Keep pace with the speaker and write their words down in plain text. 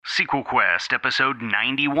Sequel Quest, episode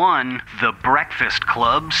 91, The Breakfast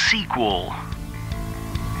Club sequel.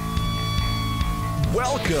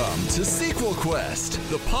 Welcome to Sequel Quest,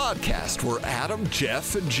 the podcast where Adam,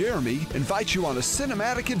 Jeff, and Jeremy invite you on a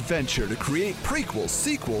cinematic adventure to create prequels,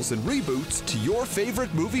 sequels, and reboots to your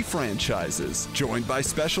favorite movie franchises, joined by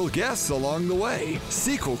special guests along the way.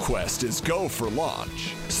 Sequel Quest is go for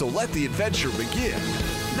launch, so let the adventure begin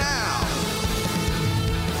now!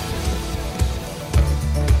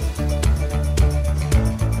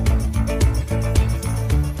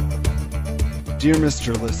 Dear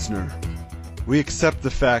Mr. Listener, we accept the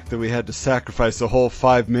fact that we had to sacrifice a whole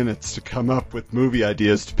 5 minutes to come up with movie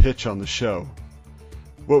ideas to pitch on the show.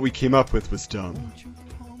 What we came up with was dumb.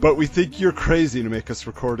 But we think you're crazy to make us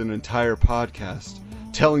record an entire podcast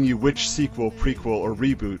telling you which sequel, prequel, or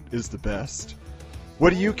reboot is the best. What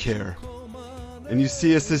do you care? And you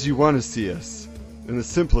see us as you want to see us, in the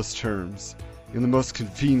simplest terms, in the most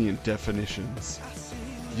convenient definitions.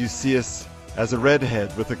 You see us as a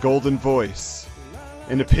redhead with a golden voice,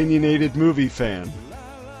 an opinionated movie fan,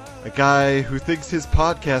 a guy who thinks his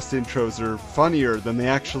podcast intros are funnier than they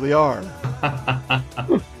actually are,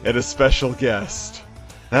 and a special guest.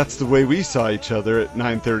 That's the way we saw each other at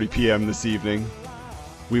 9:30 p.m. this evening.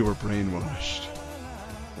 We were brainwashed.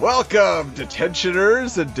 Welcome,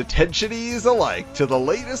 detentioners and detentionies alike, to the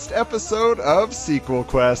latest episode of Sequel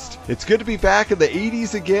Quest. It's good to be back in the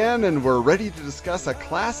 80s again, and we're ready to discuss a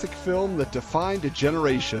classic film that defined a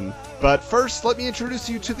generation. But first, let me introduce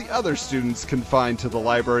you to the other students confined to the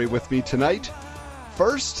library with me tonight.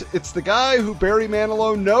 First, it's the guy who Barry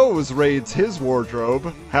Manilow knows raids his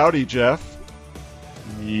wardrobe. Howdy, Jeff.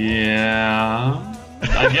 Yeah,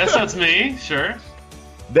 I guess that's me, sure.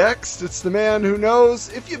 Next, it's the man who knows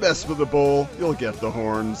if you mess with a bull, you'll get the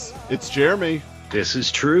horns. It's Jeremy. This is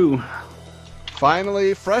true.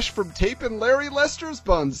 Finally, fresh from taping Larry Lester's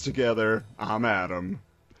buns together, I'm Adam.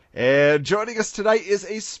 And joining us tonight is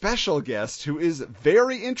a special guest who is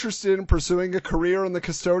very interested in pursuing a career in the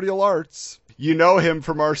custodial arts. You know him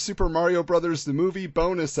from our Super Mario Bros. The Movie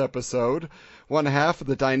bonus episode, one half of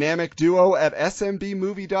the dynamic duo at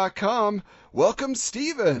SMBmovie.com. Welcome,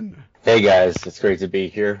 Steven. Hey guys, it's great to be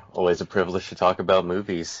here. Always a privilege to talk about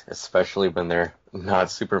movies, especially when they're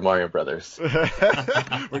not Super Mario Brothers.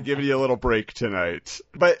 We're giving you a little break tonight.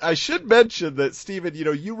 But I should mention that, Steven,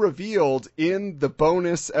 you revealed in the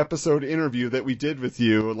bonus episode interview that we did with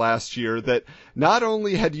you last year that not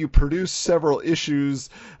only had you produced several issues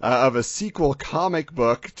of a sequel comic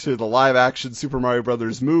book to the live-action Super Mario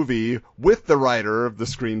Brothers movie with the writer of the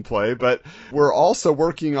screenplay, but we're also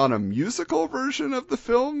working on a musical version of the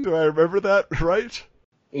film. Do I remember that right?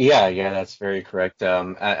 Yeah, that's very correct.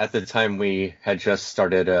 At the time, we had just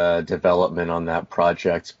started development on that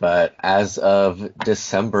project, but as of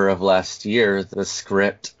December of last year, the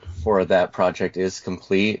script for that project is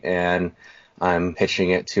complete, and I'm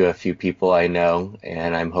pitching it to a few people I know,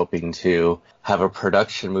 and I'm hoping to have a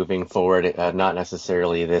production moving forward, not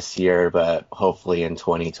necessarily this year, but hopefully in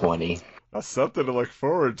 2020. That's something to look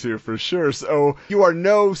forward to, for sure. So, you are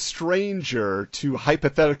no stranger to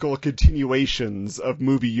hypothetical continuations of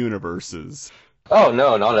movie universes. Oh,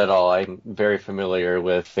 no, not at all. I'm very familiar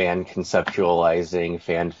with fan conceptualizing,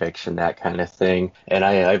 fan fiction, that kind of thing. And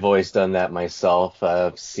I've always done that myself.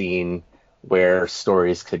 I've seen where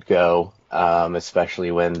stories could go,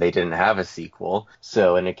 especially when they didn't have a sequel.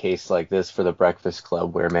 So in a case like this for The Breakfast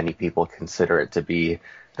Club, where many people consider it to be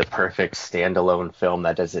the perfect standalone film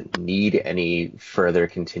that doesn't need any further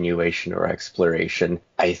continuation or exploration,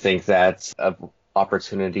 I think that's an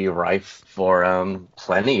opportunity rife for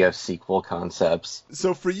plenty of sequel concepts.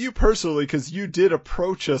 So for you personally, because you did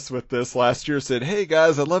approach us with this last year, said, hey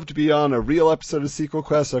guys, I'd love to be on a real episode of Sequel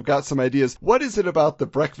Quest. I've got some ideas. What is it about The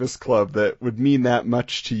Breakfast Club that would mean that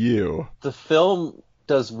much to you? The film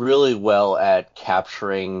does really well at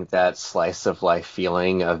capturing that slice of life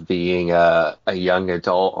feeling of being a young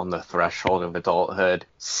adult on the threshold of adulthood,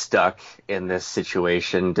 stuck in this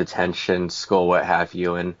situation, detention, school, what have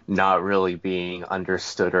you, and not really being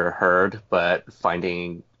understood or heard, but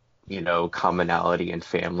finding, commonality and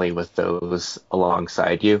family with those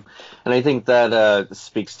alongside you. And I think that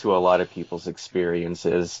speaks to a lot of people's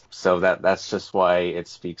experiences. So that's just why it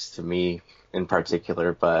speaks to me in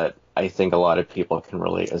particular, but I think a lot of people can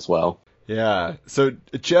relate as well. Yeah. So,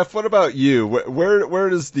 Jeff, what about you? Where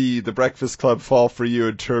does the Breakfast Club fall for you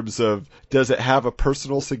in terms of, does it have a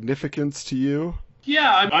personal significance to you?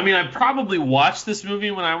 Yeah, I mean, I probably watched this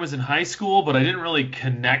movie when I was in high school, but I didn't really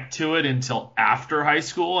connect to it until after high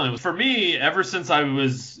school. And it was, for me, ever since I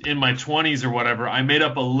was in my 20s or whatever, I made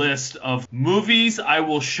up a list of movies I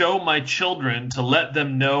will show my children to let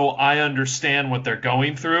them know I understand what they're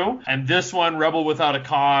going through. And this one, Rebel Without a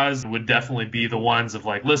Cause, would definitely be the ones of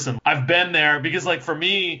like, listen, I've been there. Because like for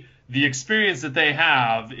me, the experience that they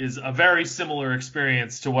have is a very similar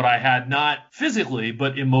experience to what I had, not physically,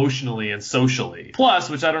 but emotionally and socially. Plus,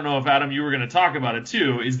 which I don't know if, Adam, you were going to talk about it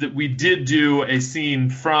too, is that we did do a scene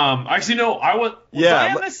from... Actually, no, was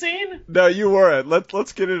I in this scene? No, you weren't.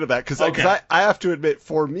 Let's get into that, because Okay. I have to admit,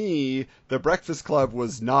 for me, The Breakfast Club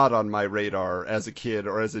was not on my radar as a kid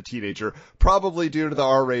or as a teenager, probably due to the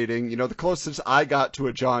R rating. You know, the closest I got to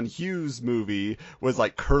a John Hughes movie was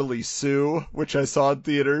like Curly Sue, which I saw in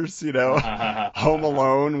theaters, you know, Home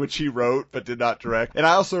Alone, which he wrote but did not direct. And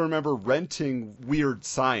I also remember renting Weird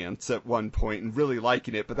Science at one point and really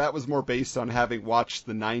liking it, but that was more based on having watched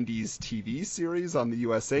the 90s TV series on the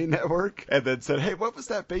USA Network and then said, hey, what was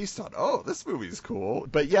that based on? Oh, this movie's cool.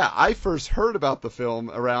 But yeah, I first heard about the film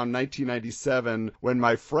around 1997 when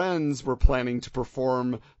my friends were planning to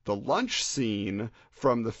perform the lunch scene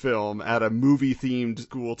from the film at a movie-themed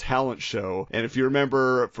school talent show. And if you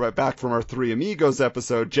remember back from our Three Amigos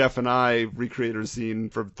episode, Jeff and I recreated a scene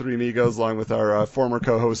from Three Amigos along with our former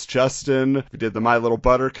co-host Justin. We did the My Little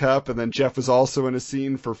Buttercup, and then Jeff was also in a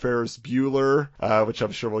scene for Ferris Bueller, which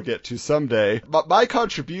I'm sure we'll get to someday. But my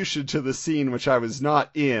contribution to the scene, which I was not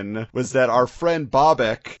in, was that our friend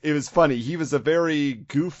Bobek, it was funny, he was a very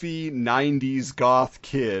goofy 90s goth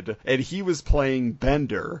kid, and he was playing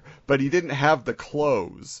Bender, but he didn't have the clothes.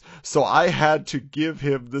 So I had to give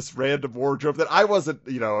him this random wardrobe that I wasn't,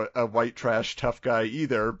 you know, a white trash tough guy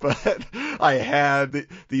either, but I had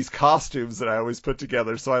these costumes that I always put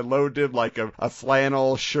together. So I loaned him like a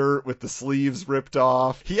flannel shirt with the sleeves ripped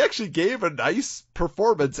off. He actually gave a nice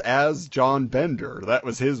performance as John Bender. That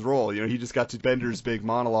was his role. You know, he just got to Bender's big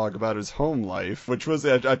monologue about his home life, which was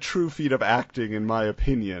a true feat of acting in my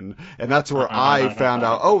opinion. And that's where I found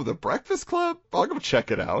out, oh, The Breakfast Club? I'll go check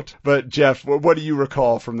it out. But Jeff, what do you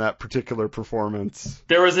recall from that particular performance?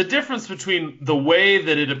 There was a difference between the way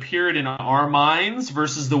that it appeared in our minds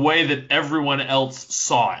versus the way that everyone else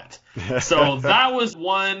saw it. So that was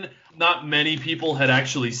one. Not many people had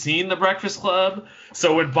actually seen The Breakfast Club.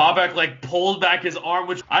 So when Bobek like pulled back his arm,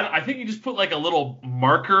 which I think he just put like a little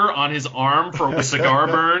marker on his arm for a cigar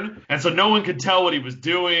burn, and so no one could tell what he was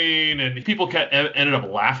doing, and people ended up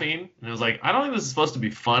laughing. And it was like, I don't think this is supposed to be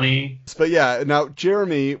funny. But yeah, now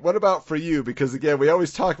Jeremy, what about for you? Because again, we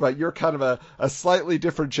always talk about you're kind of a slightly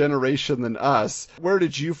different generation than us. Where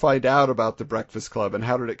did you find out about The Breakfast Club, and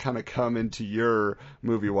how did it kind of come into your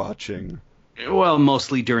movie watching? Well,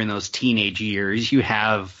 mostly during those teenage years. You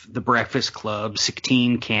have The Breakfast Club,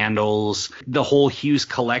 16 Candles, the whole Hughes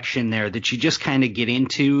collection there that you just kind of get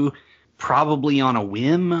into probably on a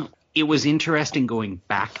whim. It was interesting going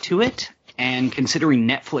back to it, and considering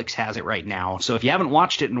Netflix has it right now. So if you haven't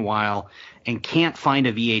watched it in a while and can't find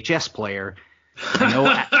a VHS player,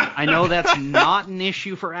 I know that's not an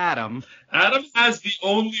issue for Adam. Adam has the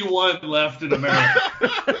only one left in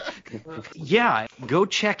America. Yeah, go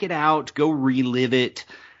check it out. Go relive it.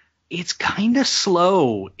 It's kind of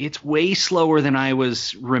slow. It's way slower than I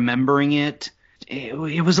was remembering it.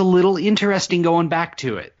 It was a little interesting going back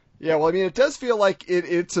to it. Yeah, well, I mean, it does feel like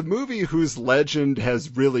it's a movie whose legend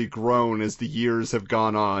has really grown as the years have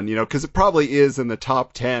gone on, you know, because it probably is in the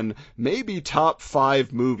top 10, maybe top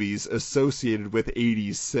 5 movies associated with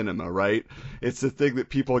 80s cinema, right? It's the thing that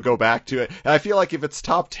people go back to. And I feel like if it's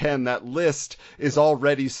top 10, that list is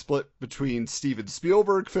already split between Steven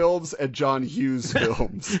Spielberg films and John Hughes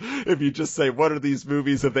films. If you just say, what are these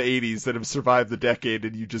movies of the 80s that have survived the decade,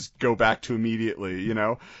 and you just go back to immediately, you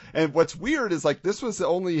know? And what's weird is, like, this was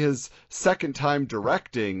only his second time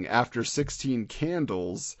directing after 16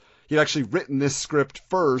 Candles. He'd actually written this script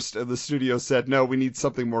first, and the studio said, no, we need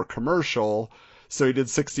something more commercial. So he did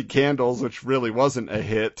 16 Candles, which really wasn't a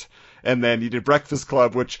hit. And then he did Breakfast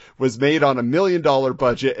Club, which was made on $1 million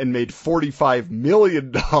budget and made $45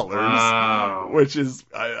 million. Wow. Which is,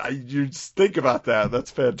 you just think about that.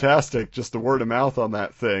 That's fantastic. Just the word of mouth on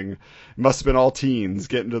that thing. It must have been all teens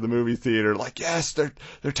getting to the movie theater like, yes,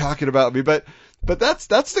 they're talking about me. But that's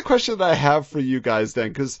the question that I have for you guys then,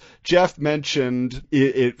 because Jeff mentioned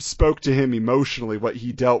it spoke to him emotionally, what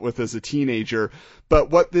he dealt with as a teenager. But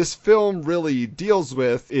what this film really deals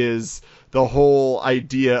with is the whole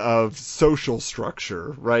idea of social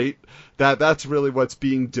structure, right? That's really what's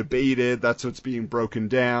being debated. That's what's being broken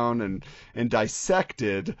down and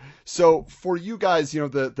dissected. So for you guys, you know,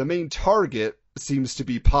 the main target seems to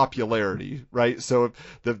be popularity, right? So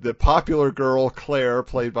the popular girl, Claire,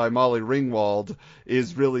 played by Molly Ringwald,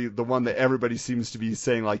 is really the one that everybody seems to be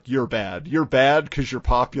saying, like, you're bad. You're bad because you're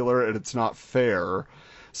popular and it's not fair.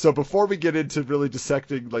 So before we get into really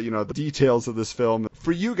dissecting, like, the details of this film,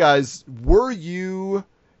 for you guys, were you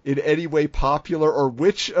in any way popular, or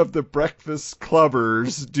which of the Breakfast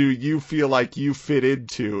Clubbers do you feel like you fit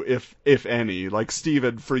into, if any? Like,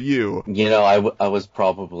 Steven, for you. I was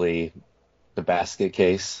probably the basket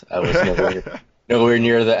case. I was nowhere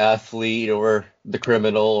near the athlete or the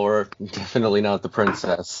criminal, or definitely not the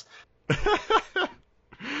princess.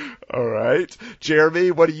 All right. Jeremy,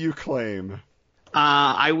 what do you claim?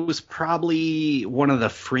 I was probably one of the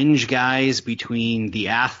fringe guys between the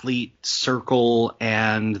athlete circle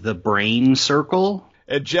and the brain circle.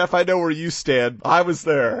 And Jeff, I know where you stand. I was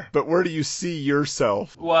there. But where do you see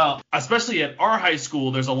yourself? Well, especially at our high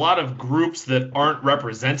school, there's a lot of groups that aren't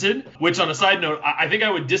represented, which, on a side note, I think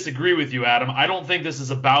I would disagree with you, Adam. I don't think this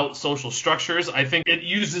is about social structures. I think it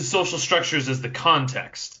uses social structures as the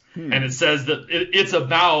context. And it says that it's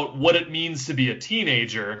about what it means to be a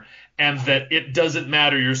teenager, and that it doesn't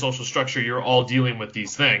matter your social structure, you're all dealing with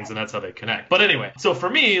these things, and that's how they connect. But anyway, so for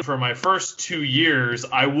me, for my first 2 years,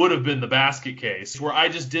 I would have been the basket case, where I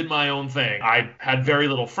just did my own thing. I had very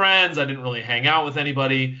little friends, I didn't really hang out with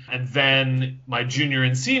anybody, and then my junior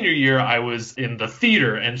and senior year, I was in the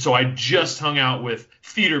theater, and so I just hung out with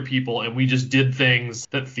theater people, and we just did things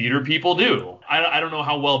that theater people do. I don't know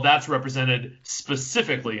how well that's represented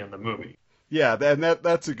specifically in the movie. Yeah, and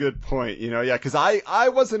that's a good point, because I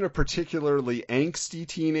wasn't a particularly angsty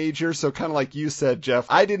teenager, so kind of like you said, Jeff,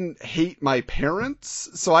 I didn't hate my parents,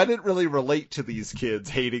 so I didn't really relate to these kids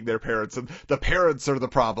hating their parents, and the parents are the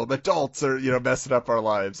problem. Adults are, messing up our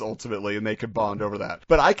lives ultimately, and they could bond over that.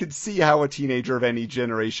 But I could see how a teenager of any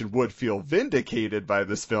generation would feel vindicated by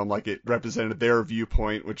this film, like it represented their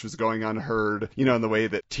viewpoint, which was going unheard, in the way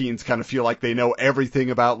that teens kind of feel like they know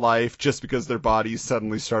everything about life just because their bodies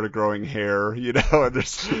suddenly started growing hair. And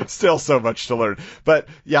there's still so much to learn. But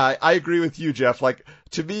yeah, I agree with you, Jeff. Like,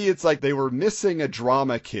 to me, it's like they were missing a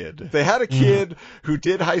drama kid. They had a kid who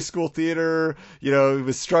did high school theater,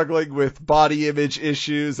 was struggling with body image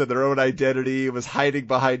issues and their own identity, was hiding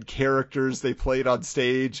behind characters they played on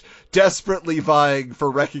stage, desperately vying for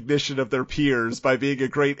recognition of their peers by being a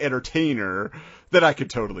great entertainer. That I could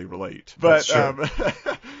totally relate. But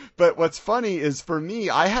but what's funny is, for me,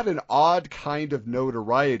 I had an odd kind of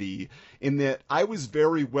notoriety in that I was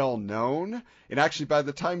very well known. And actually, by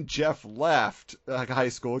the time Jeff left high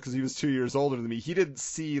school, because he was 2 years older than me, he didn't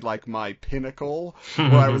see like my pinnacle,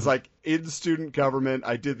 where I was like in student government.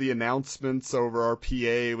 I did the announcements over our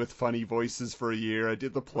PA with funny voices for a year. I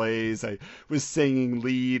did the plays. I was singing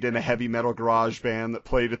lead in a heavy metal garage band that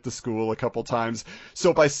played at the school a couple times.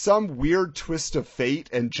 So by some weird twist of fate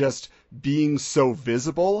and just being so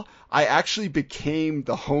visible, I actually became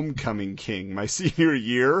the homecoming king my senior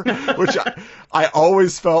year, which I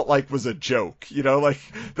always felt like was a joke. Like,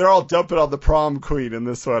 they're all dumping on the prom queen in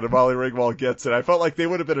this one, and Molly Ringwald gets it. I felt like they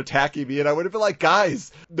would have been attacking me, and I would have been like,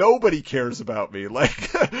 guys, nobody cares about me.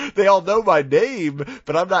 Like, they all know my name,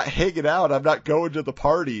 but I'm not hanging out. I'm not going to the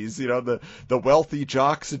parties. The wealthy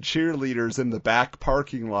jocks and cheerleaders in the back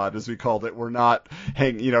parking lot, as we called it, were not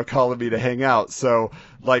calling me to hang out. So,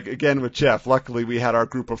 like, again, with Jeff, luckily we had our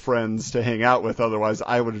group of friends to hang out with. Otherwise,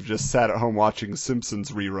 I would have just sat at home watching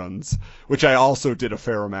Simpsons reruns, which I also did a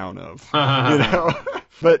fair amount of.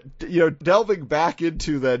 But, delving back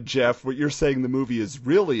into that, Jeff, what you're saying the movie is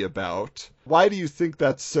really about, why do you think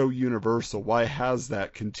that's so universal? Why has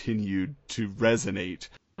that continued to resonate?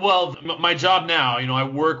 Well, my job now, I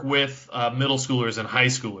work with middle schoolers and high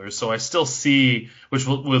schoolers, so I still see, which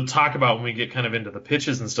we'll talk about when we get kind of into the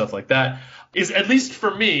pitches and stuff like that, is, at least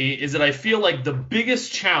for me, is that I feel like the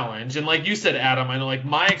biggest challenge, and like you said, Adam, I know, like,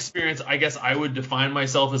 my experience, I guess I would define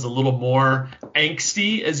myself as a little more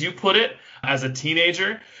angsty, as you put it, as a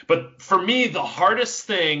teenager. But for me, the hardest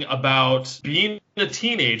thing about being a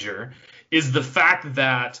teenager is the fact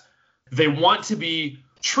that they want to be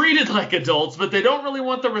treated like adults, but they don't really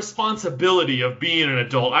want the responsibility of being an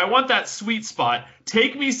adult. I want that sweet spot.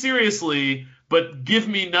 Take me seriously, but give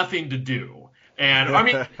me nothing to do. And I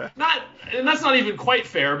mean, and that's not even quite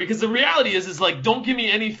fair, because the reality is like, don't give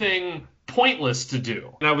me anything pointless to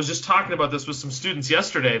do. And I was just talking about this with some students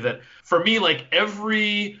yesterday, that for me, like,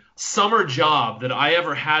 every summer job that I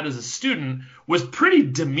ever had as a student was pretty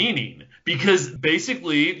demeaning, because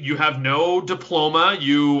basically you have no diploma,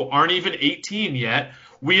 you aren't even 18 yet.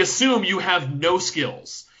 We assume you have no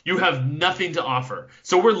skills. You have nothing to offer.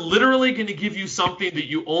 So we're literally going to give you something that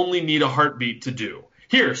you only need a heartbeat to do.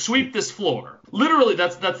 Here, sweep this floor. literally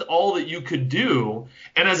that's all that you could do.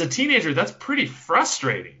 And as a teenager, that's pretty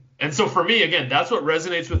frustrating. And so for me, again, that's what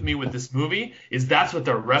resonates with me with this movie, is that's what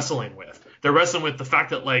they're wrestling with. They're wrestling with the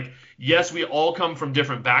fact that, like, yes, we all come from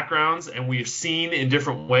different backgrounds and we've seen in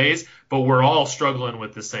different ways, but we're all struggling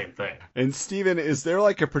with the same thing. And Steven, is there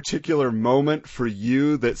like a particular moment for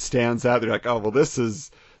you that stands out? You're like, oh, well, this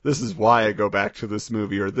is why I go back to this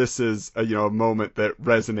movie, or this is a moment that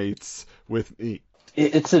resonates with me.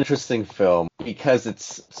 It's an interesting film because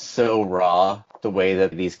it's so raw, the way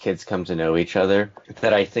that these kids come to know each other,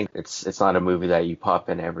 that I think it's not a movie that you pop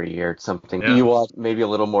in every year. It's something you watch maybe a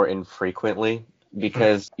little more infrequently,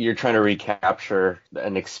 because you're trying to recapture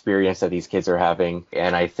an experience that these kids are having.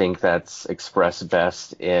 And I think that's expressed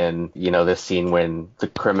best in, this scene when the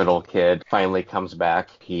criminal kid finally comes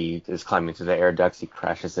back. He is climbing through the air ducts, he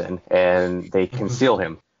crashes in, and they conceal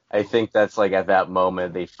him. I think that's like at that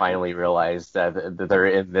moment they finally realize that they're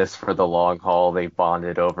in this for the long haul. They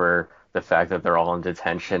bonded over the fact that they're all in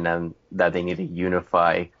detention and that they need to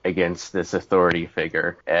unify against this authority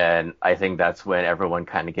figure. And I think that's when everyone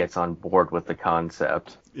kind of gets on board with the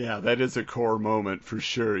concept. Yeah, that is a core moment for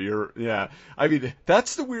sure. I mean,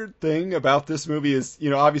 that's the weird thing about this movie is,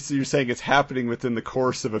 obviously you're saying it's happening within the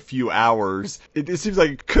course of a few hours. It seems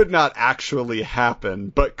like it could not actually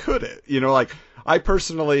happen, but could it?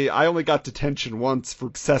 I only got detention once for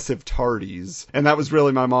excessive tardies, and that was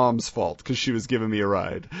really my mom's fault because she was giving me a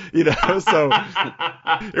ride, so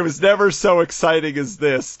it was never so exciting as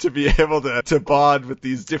this to be able to bond with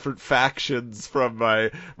these different factions from my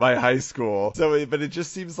high school. So, but it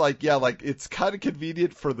just seems like, it's kind of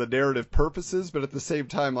convenient for the narrative purposes, but at the same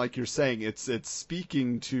time, like you're saying, it's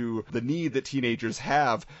speaking to the need that teenagers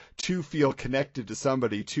have to feel connected to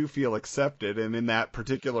somebody, to feel accepted, and in that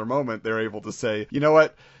particular moment, they're able to say, you know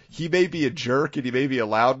what? He may be a jerk and he may be a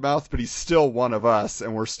loudmouth, but he's still one of us,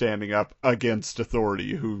 and we're standing up against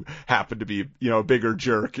authority, who happened to be, a bigger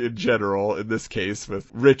jerk in general, in this case with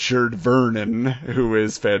Richard Vernon, who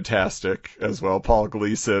is fantastic as well. Paul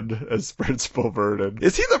Gleason as Principal Vernon.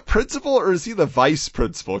 Is he the principal or is he the vice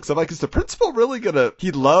principal? Because I'm like, is the principal really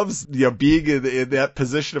he loves, being in that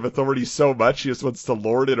position of authority so much, he just wants to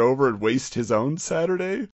lord it over and waste his own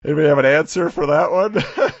Saturday? Anybody have an answer for that one?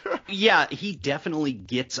 Yeah, he definitely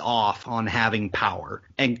gets off on having power.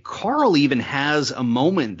 And Carl even has a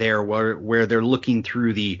moment there where they're looking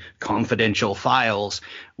through the confidential files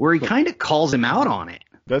where he kind of calls him out on it.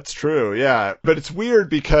 That's true, yeah. But it's weird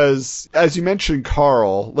because, as you mentioned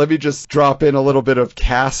Carl, let me just drop in a little bit of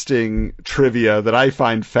casting trivia that I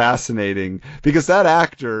find fascinating, because that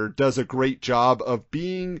actor does a great job of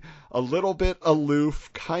being a little bit aloof,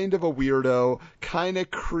 kind of a weirdo, kind of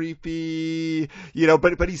creepy,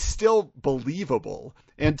 but he's still believable.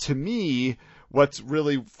 And to me, what's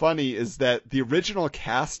really funny is that the original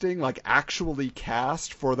casting, actually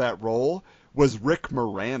cast for that role, was Rick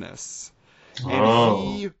Moranis.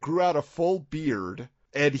 And he grew out a full beard,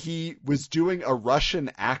 and he was doing a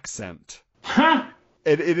Russian accent. Huh?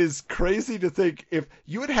 And it is crazy to think, if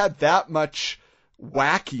you had that much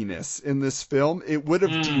wackiness in this film, it would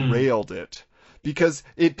have derailed it. Because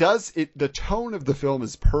the tone of the film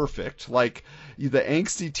is perfect. Like, the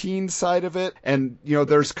angsty teen side of it, and,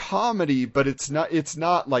 there's comedy, but it's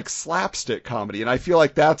not like slapstick comedy. And I feel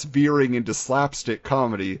like that's veering into slapstick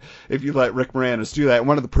comedy if you let Rick Moranis do that. And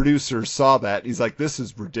one of the producers saw that, and he's like, this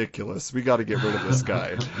is ridiculous. We got to get rid of this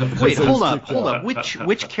guy. Wait, hold up.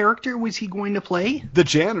 Which character was he going to play? The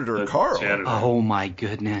janitor, Carl. Oh, my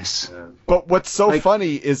goodness. Yeah. But what's so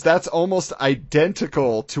funny is that's almost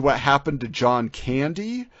identical to what happened to John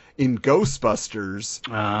Candy in Ghostbusters,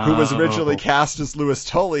 who was originally cast as Louis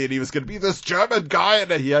Tully, and he was going to be this German guy,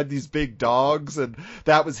 and he had these big dogs, and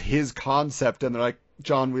that was his concept, and they're like,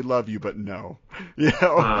 John, we love you, but no.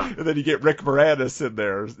 And then you get Rick Moranis in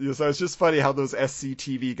there. So it's just funny how those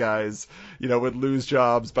SCTV guys, would lose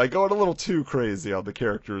jobs by going a little too crazy on the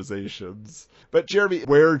characterizations. But Jeremy,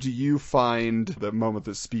 where do you find the moment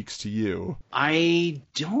that speaks to you? I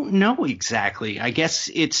don't know exactly. I guess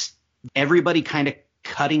it's everybody kind of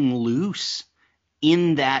cutting loose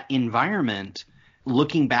in that environment.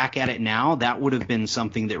 Looking back at it now, that would have been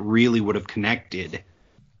something that really would have connected.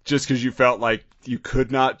 Just because you felt like you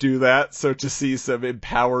could not do that, so to see some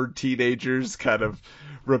empowered teenagers kind of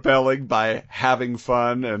rebelling by having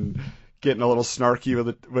fun and getting a little snarky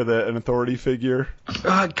with an authority figure?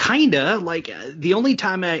 Kinda. Like, the only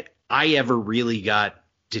time I ever really got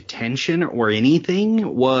detention or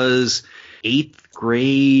anything was 8th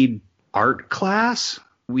grade art class.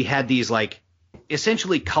 We had these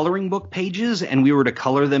essentially coloring book pages, and we were to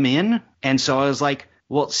color them in. And so I was like,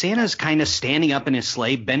 well, Santa's kind of standing up in his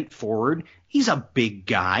sleigh, bent forward. He's a big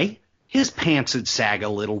guy. his pants would sag a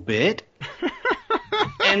little bit.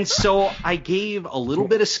 And so I gave a little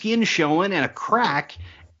bit of skin showing and a crack,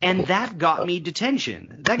 and that got me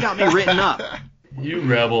detention. That got me written up. You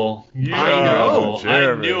rebel. You I know. rebel.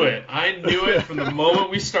 I knew it. I knew it from the moment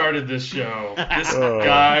we started this show. This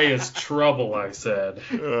guy is trouble, I said.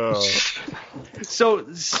 So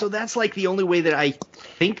that's like the only way that I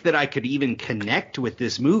think that I could even connect with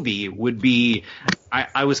this movie would be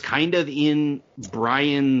I was kind of in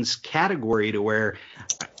Brian's category to where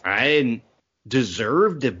I didn't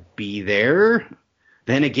deserve to be there.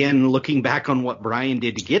 Then again, looking back on what Brian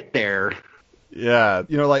did to get there. Yeah,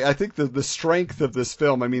 like I think the strength of this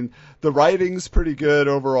film, I mean, the writing's pretty good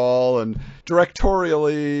overall, and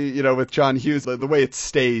directorially, with John Hughes, the way it's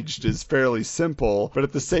staged is fairly simple, but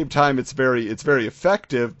at the same time it's very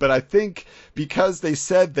effective. But I think because they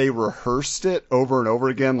said they rehearsed it over and over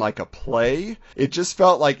again like a play, it just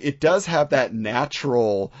felt like it does have that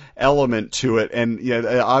natural element to it, and it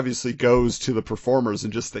obviously goes to the performers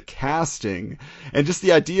and just the casting, and just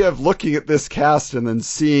the idea of looking at this cast and then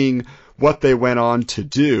seeing what they went on to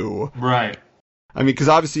do. Right. I mean, because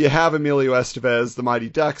obviously you have Emilio Estevez, the Mighty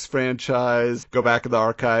Ducks franchise. Go back in the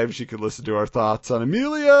archives, you could listen to our thoughts on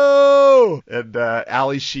Emilio! And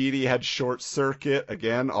Ali Sheedy had Short Circuit,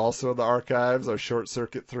 again, also in the archives, our Short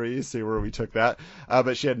Circuit 3, see where we took that.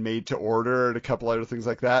 But she had Made to Order and a couple other things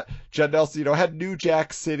like that. Judd Nelson, had New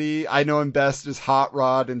Jack City. I know him best as Hot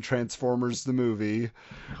Rod in Transformers the movie.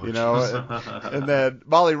 And then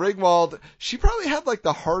Molly Ringwald, she probably had like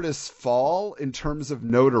the hardest fall in terms of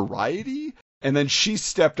notoriety. And then she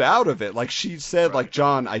stepped out of it. Like she said, like,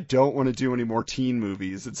 John, I don't want to do any more teen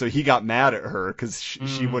movies. And so he got mad at her because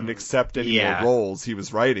she wouldn't accept any more roles he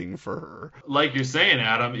was writing for her. Like you're saying,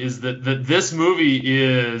 Adam, is that this movie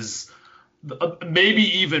is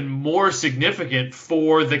maybe even more significant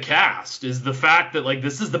for the cast, is the fact that, like,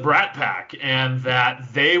 this is the Brat Pack and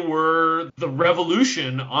that they were the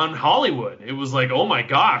revolution on Hollywood. It was like, oh my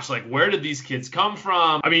gosh, like, where did these kids come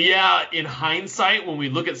from? I mean, yeah, in hindsight, when we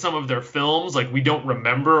look at some of their films, like, we don't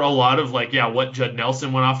remember a lot of, like, what Judd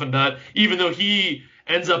Nelson went off and did. Even though he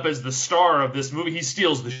ends up as the star of this movie, he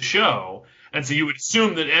steals the show. And so you would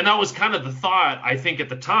assume that, and that was kind of the thought, I think, at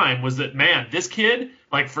the time, was that, man, this kid,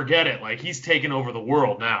 like, forget it. Like, he's taken over the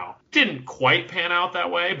world now. Didn't quite pan out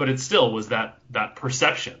that way, but it still was that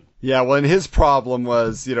perception. Yeah, well, and his problem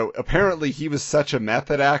was, apparently he was such a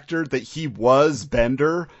method actor that he was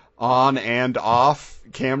Bender on and off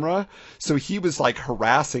camera. So he was like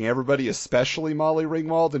harassing everybody, especially Molly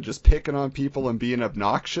Ringwald, and just picking on people and being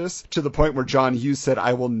obnoxious to the point where John Hughes said,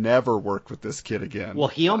 I will never work with this kid again. Well,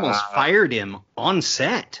 he almost fired him on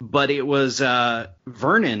set, but it was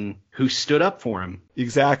Vernon who stood up for him.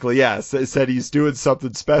 Exactly, yeah. Said he's doing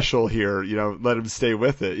something special here, let him stay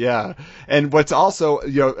with it, yeah. And what's also,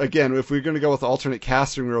 again, if we're going to go with alternate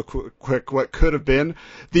casting real quick, what could have been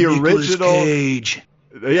the original... Cage.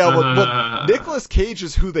 Yeah, well, Nicolas Cage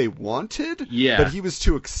is who they wanted, but he was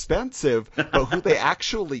too expensive. But who they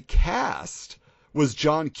actually cast was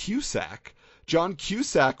John Cusack. John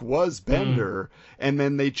Cusack was Bender, and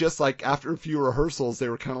then they just, like, after a few rehearsals, they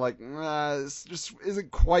were kind of like, this just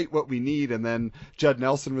isn't quite what we need. And then Judd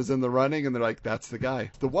Nelson was in the running, and they're like, that's the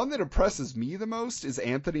guy. The one that impresses me the most is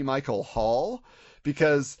Anthony Michael Hall,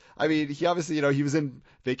 because, I mean, he obviously, he was in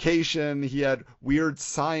Vacation, he had Weird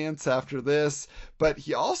Science after this, but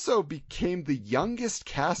he also became the youngest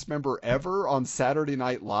cast member ever on Saturday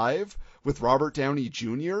Night Live with Robert Downey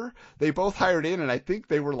Jr. They both hired in, and I think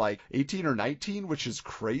they were like 18 or 19, which is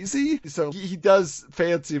crazy. So he does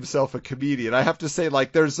fancy himself a comedian. I have to say,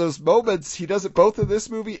 like, there's those moments, he does it both in this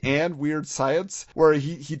movie and Weird Science, where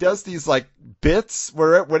he does these, like, bits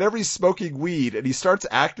where whenever he's smoking weed and he starts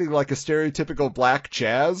acting like a stereotypical black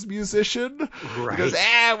jazz musician. Right. He goes,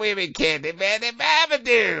 women can't demand it,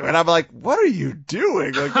 Babadoo. And I'm like, what are you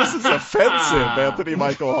doing? Like, this is offensive, Anthony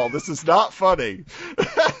Michael Hall. This is not funny.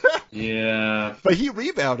 Yeah. But he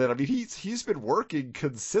rebounded. I mean, he's been working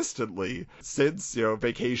consistently since,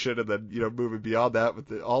 Vacation, and then, moving beyond that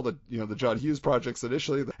with all the John Hughes projects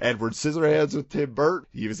initially. The Edward Scissorhands with Tim Burton.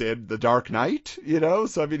 He was in The Dark Knight,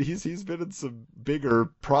 So, I mean, he's been in some bigger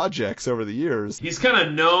projects over the years. He's kind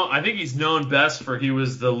of known, I think he's known best for, he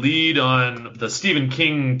was the lead on the Stephen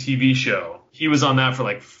King TV show. He was on that for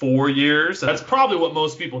like 4 years. That's probably what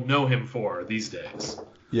most people know him for these days.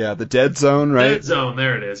 Yeah, the Dead Zone, right? Dead Zone,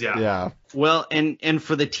 there it is, yeah. Yeah. Well, and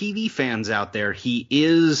for the TV fans out there, he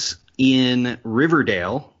is in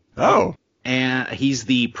Riverdale. Oh. And he's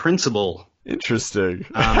the principal Interesting.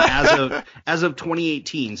 As of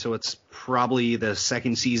 2018, so it's probably the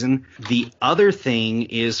second season. The other thing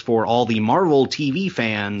is for all the Marvel TV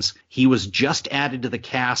fans, he was just added to the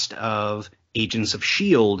cast of Agents of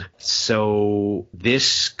S.H.I.E.L.D., so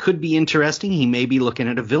this could be interesting. He may be looking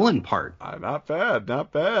at a villain part. Not bad,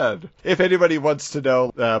 not bad. If anybody wants to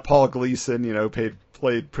know, Paul Gleason,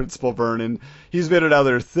 played Principal Vernon. He's been in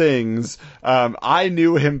other things. I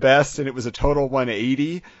knew him best, and it was a total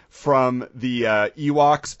 180 from the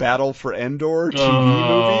Ewoks Battle for Endor TV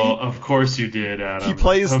movie. Of course you did, Adam. He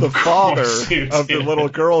plays the father of the little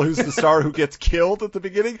girl who's the star who gets killed at the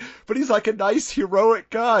beginning, but he's like a nice, heroic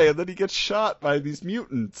guy, and then he gets shot by these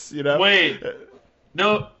mutants, Wait.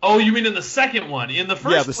 No. Oh, you mean in the second one? In the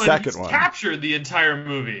first the second he's one. Captured the entire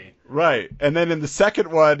movie. Right. And then in the second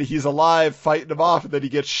one, he's alive fighting him off, and then he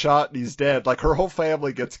gets shot and he's dead. Like, her whole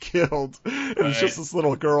family gets killed. And It's just this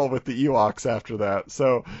little girl with the Ewoks after that.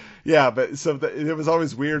 So, yeah, it was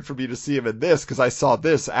always weird for me to see him in this, because I saw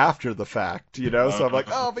this after the fact, So I'm like,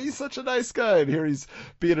 oh, but he's such a nice guy, and here he's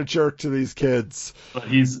being a jerk to these kids.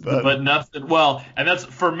 But nothing. Well, and that's,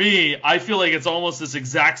 for me, I feel like it's almost this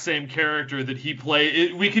exact same character that he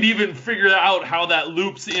played. We could even figure out how that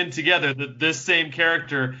loops in together, that this same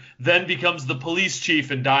character then becomes the police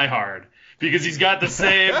chief in Die Hard, because he's got the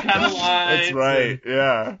same kind of lines. That's right,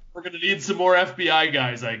 yeah. We're going to need some more FBI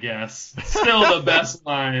guys, I guess. Still the best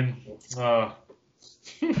line.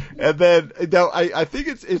 And then, I think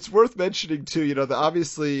it's worth mentioning, too, that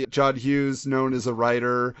obviously John Hughes, known as a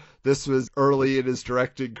writer, this was early in his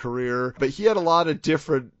directing career, but he had a lot of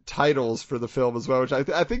different titles for the film as well, which I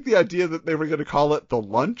think the idea that they were going to call it The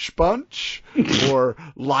Lunch Bunch or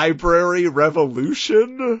Library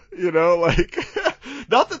Revolution,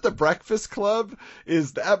 not that The Breakfast Club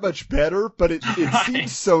is that much better, but it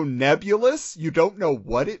seems so nebulous, you don't know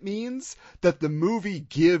what it means, that the movie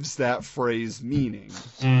gives that phrase meaning.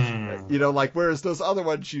 Whereas those other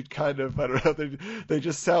ones you'd kind of, I don't know, they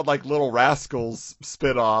just sound like Little Rascals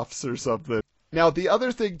spin-offs or something. Now, the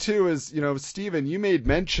other thing, too, is, Stephen, you made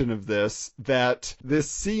mention of this, that this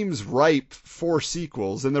seems ripe for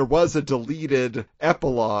sequels, and there was a deleted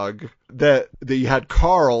epilogue that you had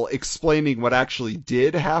Carl explaining what actually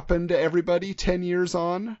did happen to everybody 10 years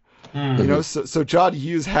on. So John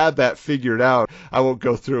Hughes had that figured out. I won't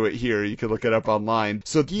go through it here. You can look it up online.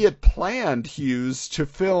 So he had planned, Hughes, to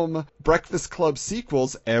film Breakfast Club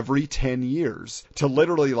sequels every 10 years to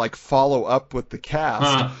literally follow up with the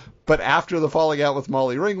cast. But after the falling out with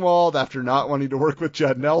Molly Ringwald, after not wanting to work with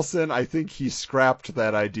Judd Nelson, I think he scrapped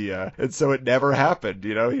that idea. And so it never happened.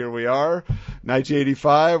 Here we are,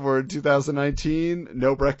 1985, we're in 2019,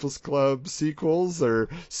 no Breakfast Club sequels or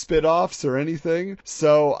spin-offs or anything.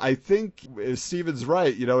 So I think Steven's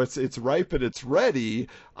right. It's ripe and it's ready.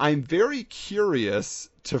 I'm very curious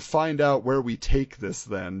to find out where we take this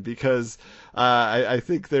then, because I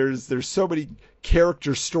think there's so many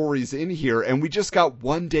character stories in here, and we just got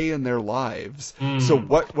one day in their lives. So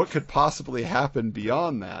what could possibly happen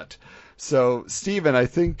beyond that? So, Stephen, I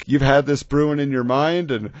think you've had this brewing in your mind,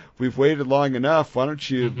 and we've waited long enough. Why don't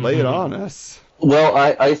you lay it on us? Well,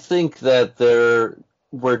 I think that there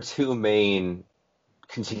were two main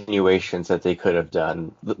continuations that they could have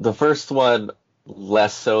done. The first one,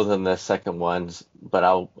 less so than the second ones, but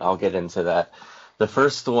I'll get into that. The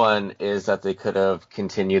first one is that they could have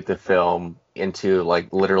continued the film into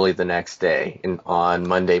literally the next day, on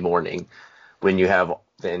Monday morning, when you have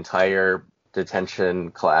the entire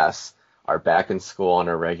detention class are back in school on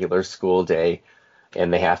a regular school day,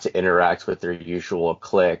 and they have to interact with their usual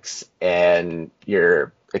cliques, and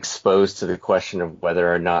you're exposed to the question of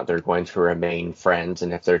whether or not they're going to remain friends,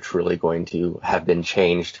 and if they're truly going to have been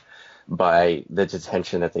changed by the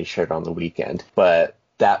detention that they shared on the weekend. But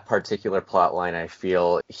that particular plot line, I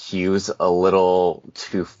feel, hews a little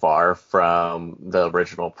too far from the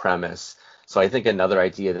original premise. So I think another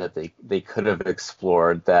idea that they could have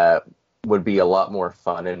explored that would be a lot more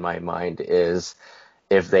fun in my mind is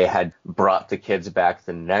if they had brought the kids back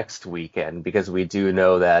the next weekend, because we do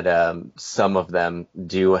know that some of them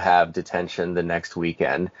do have detention the next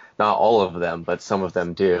weekend. Not all of them, but some of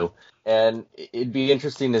them do. And it'd be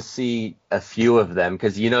interesting to see a few of them,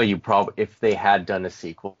 because if they had done a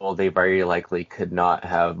sequel, they very likely could not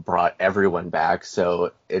have brought everyone back.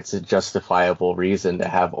 So it's a justifiable reason to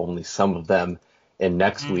have only some of them in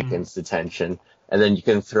next weekend's detention. And then you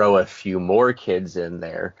can throw a few more kids in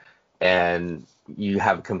there and you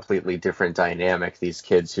have a completely different dynamic. These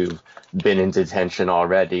kids who've been in detention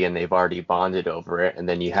already and they've already bonded over it, and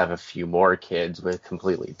then you have a few more kids with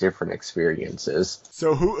completely different experiences.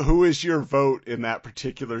 So who is your vote in that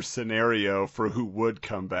particular scenario for who would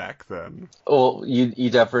come back then? Well, you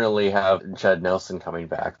definitely have Judd Nelson coming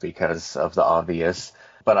back because of the obvious.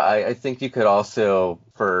 But I think you could also,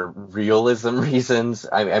 for realism reasons,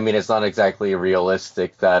 I mean, it's not exactly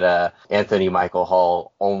realistic that Anthony Michael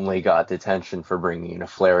Hall only got detention for bringing in a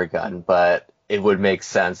flare gun, but it would make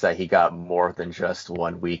sense that he got more than just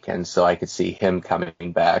 1 weekend, so I could see him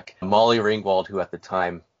coming back. Molly Ringwald, who at the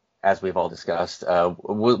time, as we've all discussed,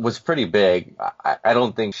 was pretty big. I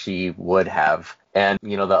don't think she would have. And,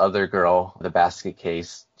 the other girl, the basket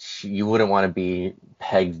case, you wouldn't want to be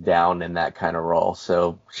pegged down in that kind of role.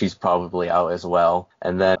 So she's probably out as well.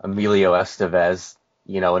 And then Emilio Estevez,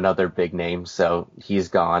 another big name. So he's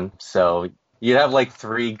gone. So you'd have like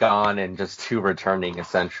 3 gone and just 2 returning,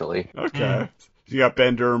 essentially. Okay. You got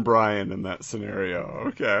Bender and Brian in that scenario.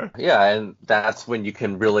 Okay. Yeah, and that's when you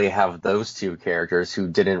can really have those 2 characters who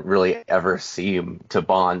didn't really ever seem to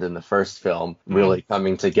bond in the first film really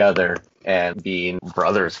coming together and being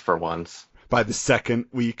brothers for once. By the second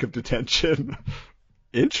week of detention.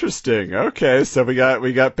 Interesting. Okay, so we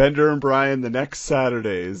got Bender and Brian the next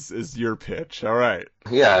Saturdays is your pitch. All right.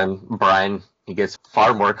 Yeah, and Brian, he gets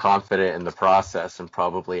far more confident in the process and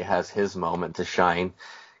probably has his moment to shine,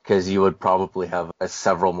 because you would probably have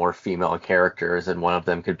several more female characters, and one of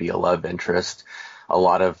them could be a love interest. A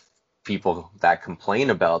lot of people that complain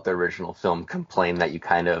about the original film complain that you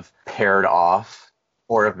kind of paired off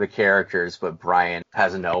 4 of the characters, but Brian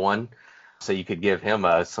has no one. So you could give him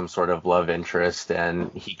some sort of love interest,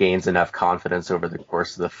 and he gains enough confidence over the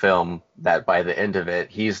course of the film that by the end of it,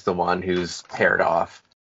 he's the one who's paired off.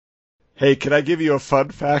 Hey, can I give you a fun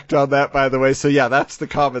fact on that, by the way? So yeah, that's the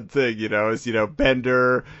common thing, is,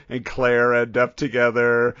 Bender and Claire end up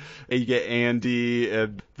together, and you get Andy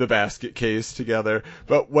and the basket case together.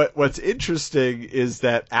 But what's interesting is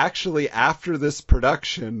that actually after this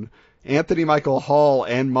production, Anthony Michael Hall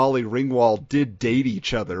and Molly Ringwald did date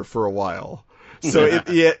each other for a while. So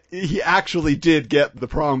he actually did get the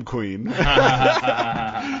prom queen.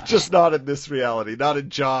 Just not in this reality, not in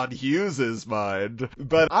John Hughes's mind.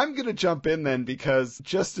 But I'm going to jump in then, because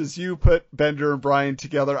just as you put Bender and Brian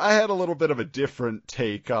together, I had a little bit of a different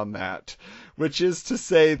take on that, which is to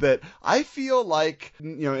say that I feel like,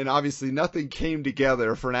 and obviously nothing came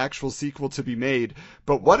together for an actual sequel to be made,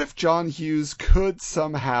 but what if John Hughes could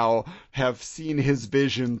somehow have seen his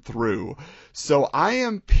vision through? So I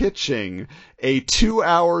am pitching a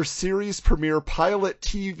 2-hour series premiere pilot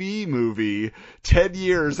TV movie 10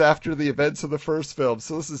 years after the events of the first film.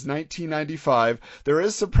 So this is 1995. There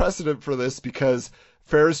is some precedent for this because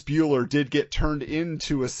Ferris Bueller did get turned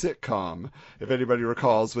into a sitcom, if anybody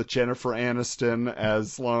recalls, with Jennifer Aniston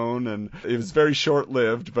as Sloane, and it was very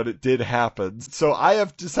short-lived, but it did happen. So I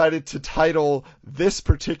have decided to title this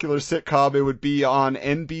particular sitcom, it would be on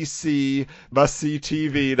NBC, must-see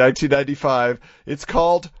TV, 1995. It's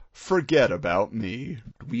called Forget About Me.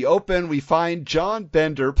 We open, we find John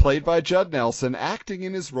Bender, played by Judd Nelson, acting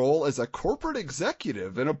in his role as a corporate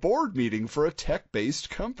executive in a board meeting for a tech-based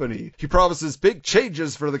company. He promises big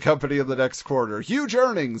changes for the company in the next quarter, huge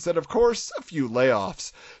earnings, and of course, a few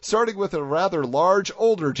layoffs. Starting with a rather large,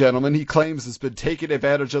 older gentleman he claims has been taking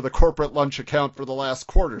advantage of the corporate lunch account for the last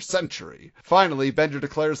quarter century. Finally, Bender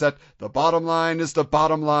declares that the bottom line is the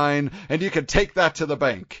bottom line, and you can take that to the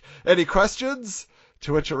bank. Any questions?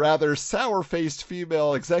 To which a rather sour-faced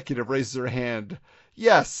female executive raises her hand.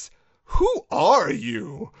 Yes, who are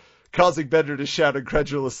you? Causing Bender to shout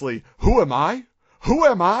incredulously, Who am I? Who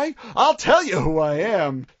am I? I'll tell you who I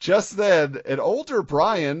am. Just then, an older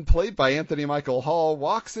Brian, played by Anthony Michael Hall,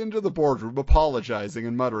 walks into the boardroom apologizing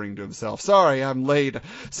and muttering to himself, Sorry, I'm late.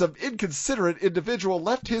 Some inconsiderate individual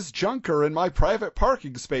left his junker in my private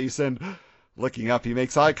parking space, and, looking up, he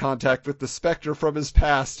makes eye contact with the specter from his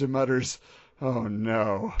past and mutters, Oh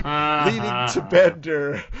no. Leading to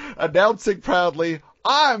Bender, announcing proudly,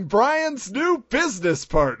 I'm Brian's new business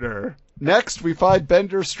partner. Next, we find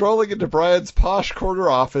Bender strolling into Brian's posh corner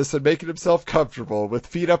office and making himself comfortable, with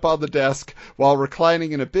feet up on the desk, while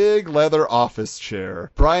reclining in a big leather office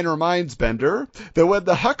chair. Brian reminds Bender that when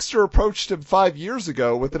the huckster approached him 5 years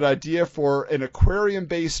ago with an idea for an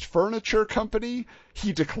aquarium-based furniture company,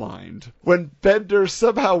 he declined. When Bender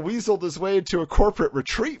somehow weaseled his way into a corporate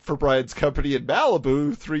retreat for Brian's company in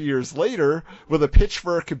Malibu 3 years later, with a pitch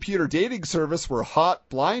for a computer dating service where hot,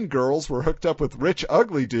 blind girls were hooked up with rich,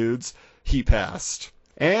 ugly dudes, he passed.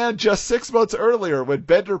 And just 6 months earlier, when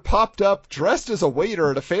Bender popped up dressed as a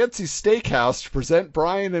waiter at a fancy steakhouse to present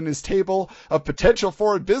Brian and his table of potential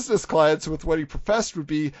foreign business clients with what he professed would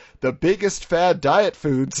be the biggest fad diet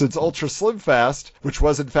food since Ultra Slim Fast, which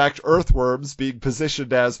was in fact earthworms being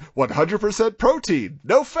positioned as 100% protein,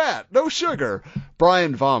 no fat, no sugar,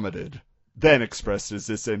 Brian vomited, then expressed his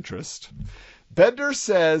disinterest. Bender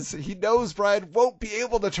says he knows Brian won't be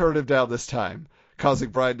able to turn him down this time,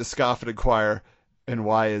 causing Brian to scoff and inquire, "And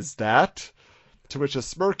why is that?" To which a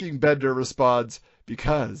smirking Bender responds,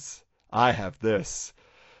 "Because I have this."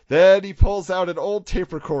 Then he pulls out an old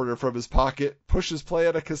tape recorder from his pocket, pushes play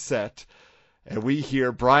on a cassette, and we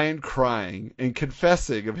hear Brian crying and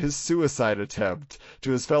confessing of his suicide attempt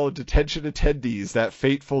to his fellow detention attendees that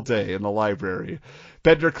fateful day in the library.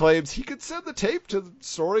 Bender claims he could send the tape to the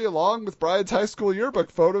story along with Brian's high school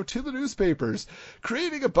yearbook photo to the newspapers,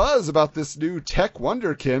 creating a buzz about this new tech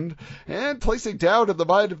wonderkind and placing doubt in the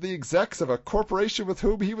mind of the execs of a corporation with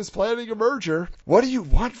whom he was planning a merger. "What do you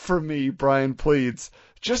want from me?" Brian pleads.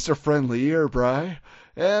 "Just a friendly ear, Bri,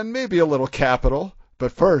 and maybe a little capital.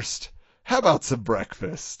 But first, how about some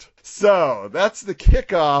breakfast?" So, that's the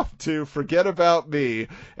kickoff to Forget About Me,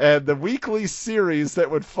 and the weekly series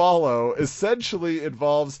that would follow essentially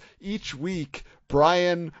involves each week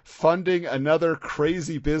Brian funding another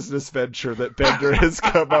crazy business venture that Bender has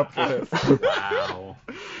come up with. Wow.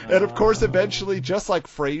 And of course, eventually, just like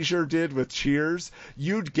Frasier did with Cheers,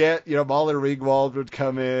 you'd get, Molly Ringwald would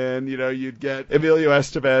come in, you'd get Emilio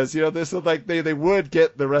Estevez, this is like they would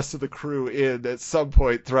get the rest of the crew in at some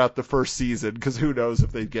point throughout the first season, because who knows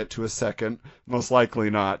if they'd get to a second, most likely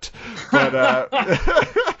not. But,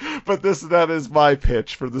 but that is my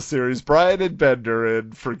pitch for the series, Brian and Bender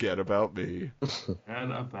and Forget About Me.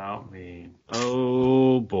 And about me.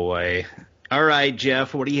 Oh, boy. All right,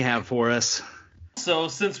 Jeff, what do you have for us? So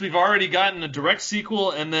since we've already gotten a direct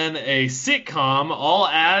sequel and then a sitcom, I'll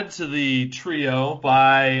add to the trio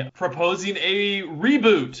by proposing a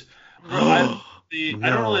reboot. I don't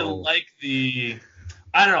really like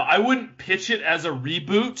I don't know. I wouldn't pitch it as a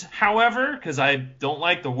reboot, however, because I don't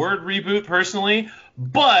like the word reboot personally.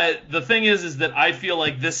 But the thing is that I feel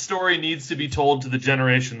like this story needs to be told to the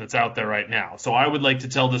generation that's out there right now. So I would like to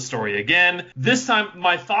tell this story again. This time,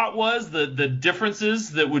 my thought was the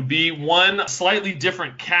differences that would be one slightly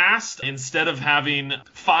different cast. Instead of having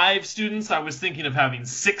 5 students, I was thinking of having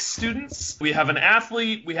 6 students. We have an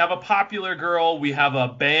athlete, we have a popular girl, we have a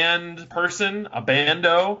band person, a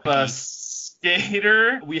bando, a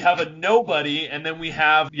skater, we have a nobody, and then we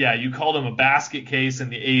have, you called him a basket case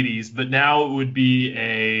in the 80s, but now it would be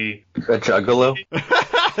a juggalo.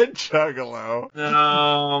 Juggalo.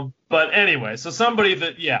 But anyway, so somebody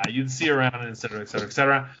that, you'd see around, and et cetera, et cetera, et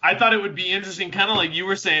cetera. I thought it would be interesting, kind of like you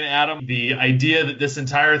were saying, Adam, the idea that this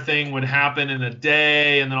entire thing would happen in a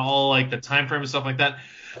day, and then all like the time frame and stuff like that.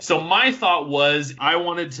 So my thought was I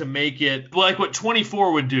wanted to make it like what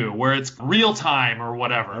 24 would do, where it's real time or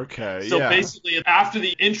whatever. Okay, So basically, after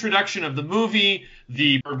the introduction of the movie,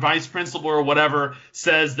 the vice principal or whatever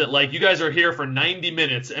says that, like, you guys are here for 90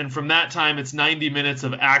 minutes, and from that time, it's 90 minutes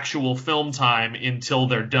of actual film time until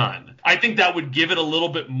they're done. I think that would give it a little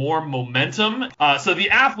bit more momentum. So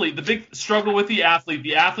the athlete, the big struggle with the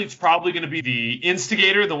athlete's probably going to be the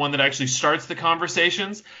instigator, the one that actually starts the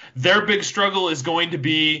conversations. Their big struggle is going to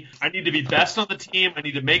be, I need to be best on the team, I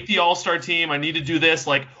need to make the all-star team, I need to do this,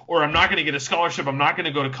 or I'm not going to get a scholarship, I'm not going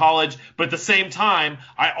to go to college, but at the same time,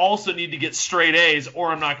 I also need to get straight A's,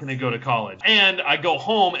 or I'm not going to go to college. And I go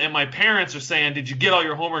home, and my parents are saying, did you get all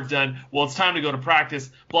your homework done? Well, it's time to go to practice,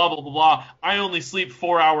 blah, blah, blah, blah. I only sleep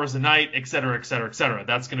 4 hours a night, et cetera, et cetera, et cetera.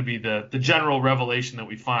 That's going to be the general revelation that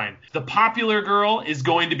we find. The popular girl is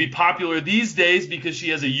going to be popular these days because she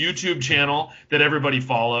has a YouTube channel that everybody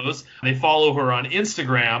follows. They follow her on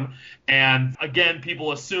Instagram. And again,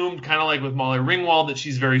 people assumed, kind of like with Molly Ringwald, that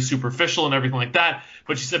she's very superficial and everything like that.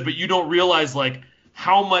 But she said, but you don't realize,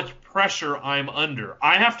 how much pressure I'm under.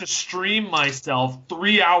 I have to stream myself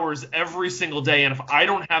 3 hours every single day, and if I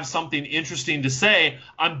don't have something interesting to say,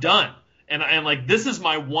 I'm done. And this is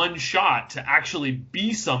my one shot to actually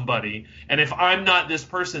be somebody, and if I'm not this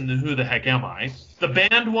person, then who the heck am I? The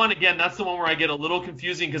band one, again, that's the one where I get a little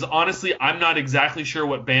confusing, because honestly, I'm not exactly sure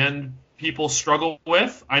what band people struggle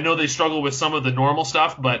with. I know they struggle with some of the normal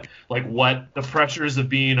stuff, but what the pressures of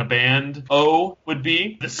being a band would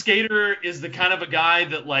be. The skater is the kind of a guy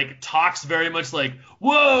that talks very much like,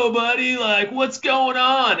 whoa, buddy, what's going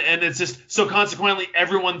on? And it's just, so consequently,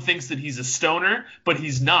 everyone thinks that he's a stoner, but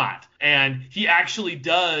he's not. And he actually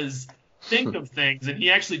does think of things, and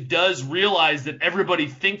he actually does realize that everybody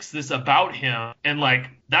thinks this about him, and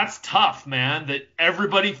That's tough, man, that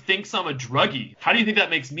everybody thinks I'm a druggie. How do you think that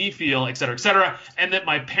makes me feel, et cetera, and that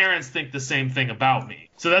my parents think the same thing about me?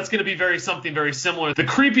 So that's going to be something very similar. The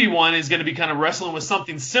creepy one is going to be kind of wrestling with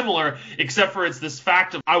something similar, except for it's this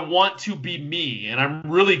fact of I want to be me, and I'm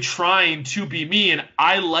really trying to be me, and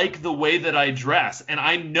I like the way that I dress, and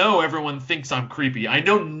I know everyone thinks I'm creepy. I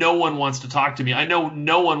know no one wants to talk to me. I know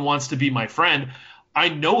no one wants to be my friend. I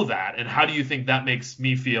know that, and how do you think that makes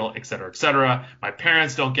me feel, et cetera, et cetera. My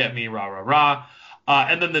parents don't get me, rah, rah, rah.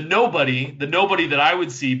 And then the nobody that I would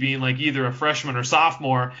see being like either a freshman or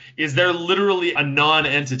sophomore is they're literally a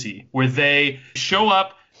non-entity where they show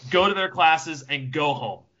up, go to their classes, and go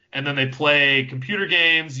home. And then they play computer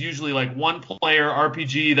games, usually like one-player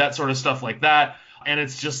RPG, that sort of stuff like that. And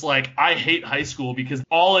it's just like, I hate high school because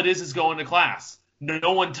all it is going to class.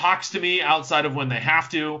 No one talks to me outside of when they have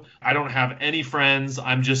to. I don't have any friends.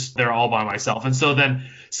 I'm just there all by myself. And so then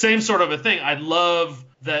same sort of a thing. I love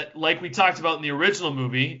that, like we talked about in the original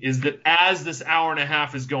movie, is that as this hour and a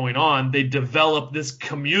half is going on, they develop this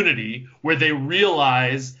community where they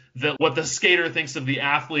realize that what the skater thinks of the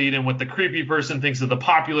athlete and what the creepy person thinks of the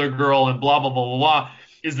popular girl and blah, blah, blah, blah, blah,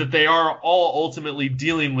 is that they are all ultimately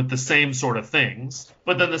dealing with the same sort of things.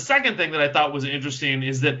 But then the second thing that I thought was interesting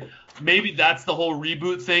is that maybe that's the whole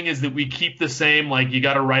reboot thing, is that we keep the same, like, you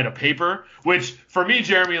got to write a paper, which for me,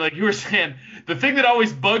 Jeremy, like you were saying, the thing that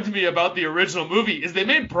always bugged me about the original movie is they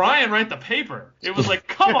made Brian write the paper. It was like,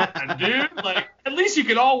 come on, dude. Like, at least you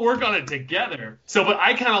could all work on it together. So, but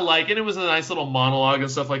I kind of like it. It was a nice little monologue and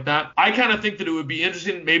stuff like that. I kind of think that it would be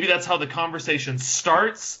interesting. Maybe that's how the conversation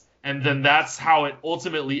starts, and then that's how it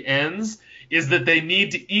ultimately ends, is that they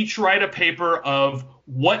need to each write a paper of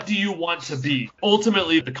what do you want to be.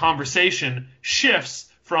 Ultimately, the conversation shifts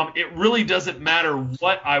from it really doesn't matter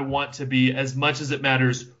what I want to be as much as it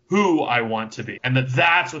matters who I want to be. And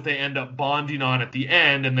that's what they end up bonding on at the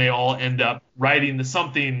end, and they all end up writing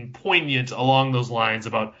something poignant along those lines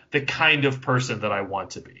about the kind of person that I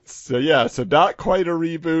want to be. So yeah, so not quite a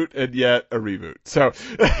reboot and yet a reboot.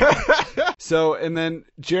 So, and then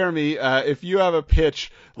Jeremy, if you have a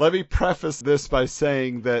pitch, let me preface this by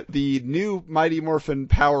saying that the new Mighty Morphin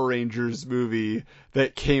Power Rangers movie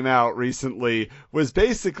that came out recently was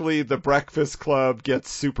basically the Breakfast Club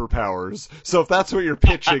gets superpowers. So if that's what you're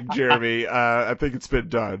pitching, Jeremy, I think it's been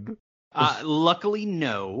done. Luckily,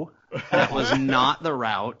 no. That was not the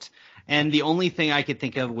route. And the only thing I could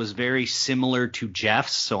think of was very similar to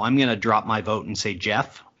Jeff's, so I'm going to drop my vote and say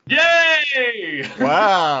Jeff. Yay!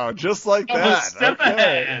 Wow, just like that. I'm a step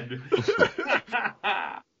ahead.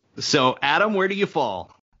 So, Adam, where do you fall?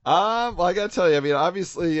 Well, I gotta tell you, I mean,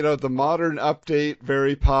 obviously, you know, the modern update,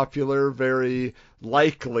 very popular, very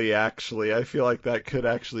likely, actually. I feel like that could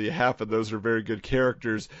actually happen. Those are very good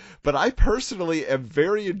characters. But I personally am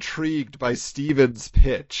very intrigued by Steven's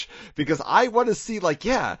pitch, because I want to see, like,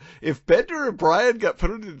 yeah, if Bender and Brian got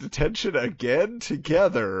put into detention again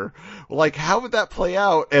together, like, how would that play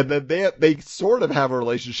out? And then they sort of have a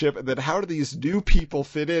relationship, and then how do these new people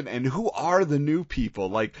fit in, and who are the new people?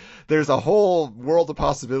 Like, there's a whole world of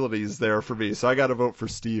possibilities there for me, so I gotta vote for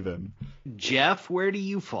Steven. Jeff, where do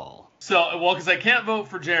you fall? So, well, because I can't vote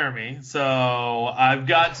for Jeremy, so I've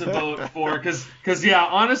got to vote for, because yeah,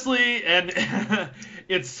 honestly, and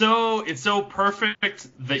it's so perfect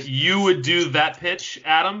that you would do that pitch,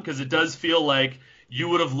 Adam, because it does feel like you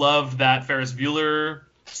would have loved that Ferris Bueller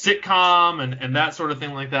sitcom and that sort of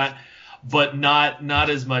thing like that, but not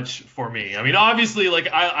as much for me. I mean, obviously, like,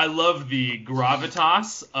 I love the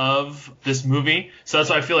gravitas of this movie, so that's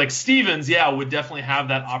why I feel like Stevens, yeah, would definitely have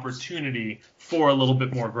that opportunity for a little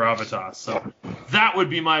bit more gravitas. So that would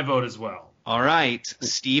be my vote as well. All right.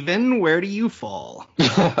 Steven, where do you fall?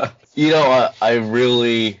 You know, I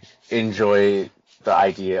really enjoy the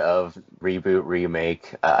idea of reboot,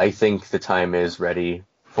 remake. I think the time is ready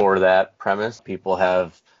for that premise. People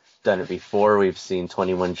have done it before. We've seen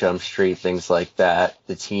 21 Jump Street, things like that.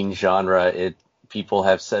 The teen genre, people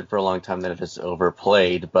have said for a long time that it is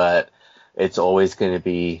overplayed, but it's always going to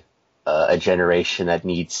be a generation that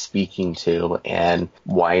needs speaking to, and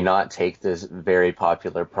why not take this very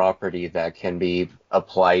popular property that can be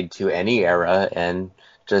applied to any era and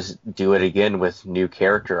just do it again with new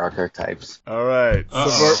character archetypes. All right.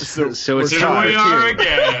 So it's here we are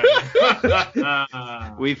again.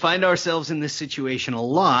 We find ourselves in this situation a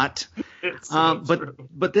lot.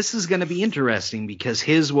 But this is going to be interesting because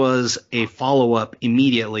his was a follow-up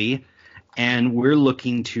immediately, and we're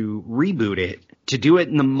looking to reboot it. To do it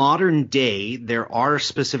in the modern day, there are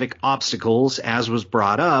specific obstacles, as was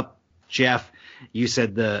brought up. Jeff, you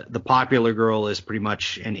said the popular girl is pretty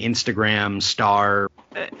much an Instagram star.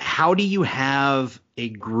 How do you have a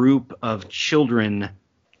group of children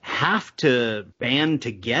have to band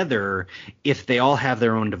together if they all have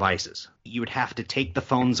their own devices. You would have to take the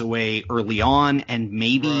phones away early on, and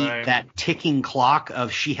maybe that ticking clock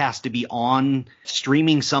of she has to be on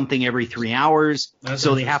streaming something every 3 hours.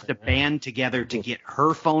 So they have to band together to get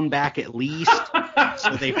her phone back at least.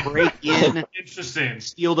 So they break in,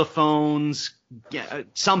 steal the phones,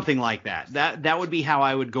 something like that. That would be how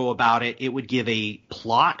I would go about it. It would give a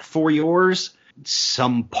plot for yours,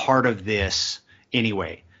 some part of this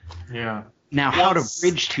anyway. Yeah. Now, how to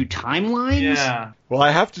bridge two timelines? Yeah. Well,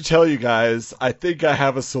 I have to tell you guys, I think I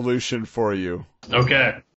have a solution for you.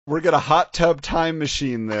 Okay. We're going to hot tub time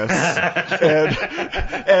machine this. and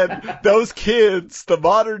those kids, the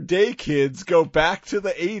modern day kids, go back to the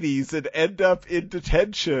 80s and end up in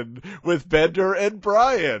detention with Bender and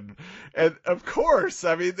Brian. And of course,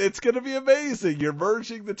 I mean, it's going to be amazing. You're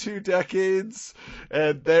merging the two decades,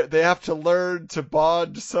 and they have to learn to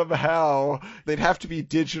bond somehow. They'd have to be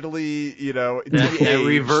digitally, that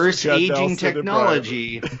reverse aging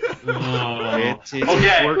technology. It's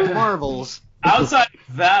okay. work marvels. Outside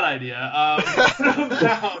of that idea,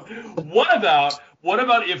 what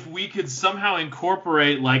about if we could somehow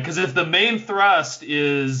incorporate, because if the main thrust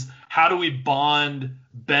is how do we bond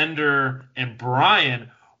Bender and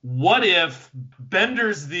Brian, what if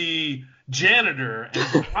Bender's the janitor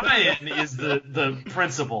and Brian is the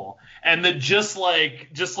principal, and that just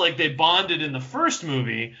like they bonded in the first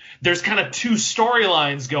movie, there's kind of two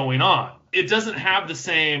storylines going on. It doesn't have the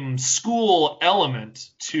same school element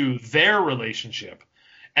to their relationship,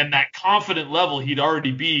 and that confident level, he'd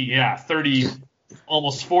already be 30,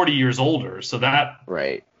 almost 40 years older, so that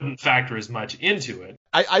wouldn't factor as much into it.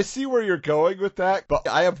 I see where you're going with that, but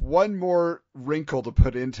I have one more wrinkle to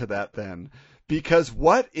put into that then. Because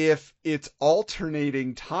what if it's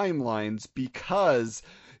alternating timelines, because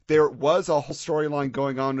there was a whole storyline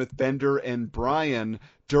going on with Bender and Brian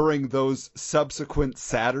during those subsequent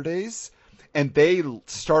Saturdays, and they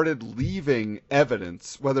started leaving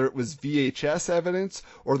evidence, whether it was VHS evidence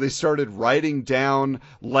or they started writing down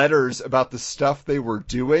letters about the stuff they were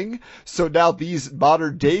doing. So now these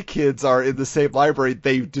modern day kids are in the same library.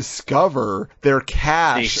 They discover their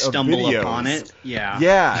cache of videos. They stumble upon it. Yeah.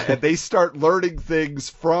 Yeah, and they start learning things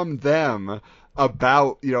from them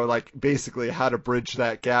about, basically how to bridge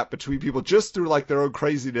that gap between people just through their own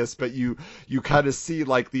craziness, but you kind of see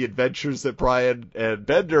the adventures that Brian and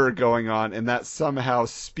Bender are going on, and that somehow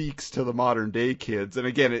speaks to the modern day kids. And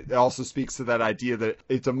again, it also speaks to that idea that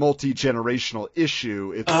it's a multi-generational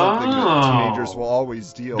issue. It's something that teenagers will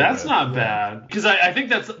always deal with. That's not bad, because I think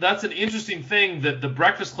that's an interesting thing that the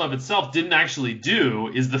Breakfast Club itself didn't actually do,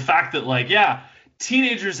 is the fact that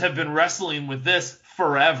teenagers have been wrestling with this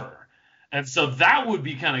forever. And so that would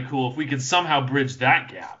be kind of cool if we could somehow bridge that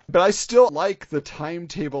gap. But I still like the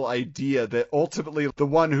timetable idea that ultimately the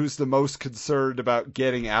one who's the most concerned about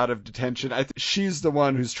getting out of detention, she's the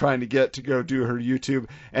one who's trying to get to go do her YouTube,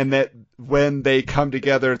 and that when they come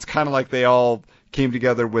together, it's kind of like they all came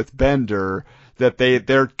together with Bender, that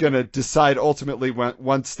they're going to decide ultimately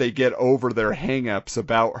once they get over their hang-ups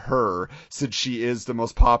about her, since she is the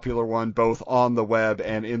most popular one both on the web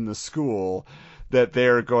and in the school, that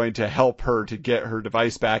they're going to help her to get her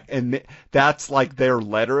device back. And that's their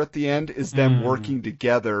letter at the end, is them working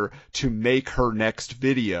together to make her next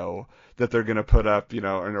video that they're going to put up,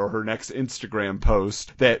 or her next Instagram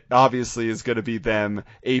post, that obviously is going to be them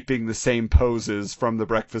aping the same poses from the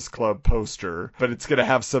Breakfast Club poster, but it's going to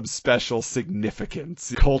have some special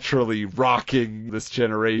significance, culturally rocking this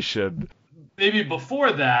generation. Maybe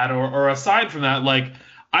before that, or aside from that,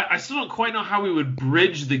 I still don't quite know how we would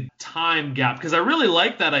bridge the time gap, because I really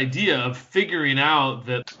like that idea of figuring out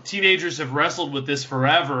that teenagers have wrestled with this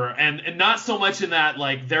forever, and not so much in that,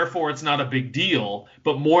 therefore it's not a big deal,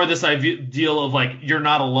 but more this ideal of, you're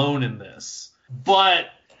not alone in this. But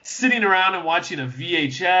sitting around and watching a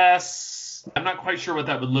VHS, I'm not quite sure what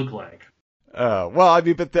that would look like. Well, I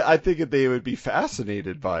mean, but I think they would be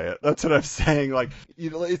fascinated by it. That's what I'm saying.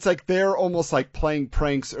 It's they're almost playing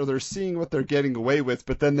pranks, or they're seeing what they're getting away with,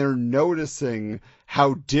 but then they're noticing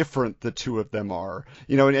how different the two of them are,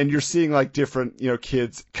 and you're seeing different,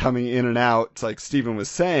 kids coming in and out. It's like Stephen was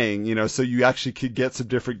saying, so you actually could get some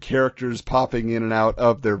different characters popping in and out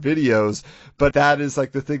of their videos, but that is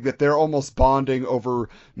the thing that they're almost bonding over,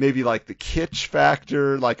 maybe the kitsch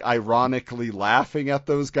factor, ironically laughing at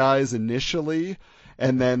those guys initially.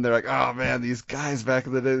 And then they're like, oh man, these guys back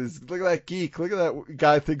in the day, look at that geek, look at that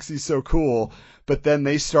guy thinks he's so cool. but then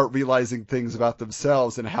they start realizing things about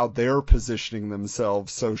themselves and how they're positioning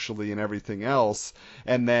themselves socially and everything else,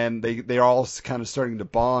 and then they're all kind of starting to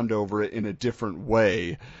bond over it in a different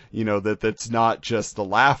way, that's not just the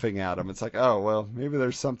laughing at them. It's like, oh, well, maybe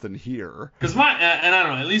there's something here. Because and I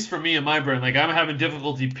don't know, at least for me in my brain, like, I'm having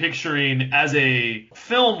difficulty picturing, as a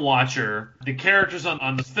film watcher, the characters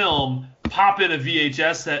on the film pop in a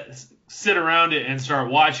VHS set, sit around it and start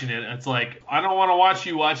watching it. It's like, I don't want to watch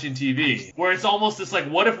you watching TV. Where it's almost this like,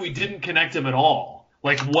 what if we didn't connect them at all?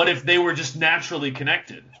 Like, what if they were just naturally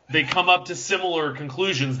connected? They come up to similar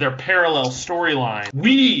conclusions. They're parallel storylines.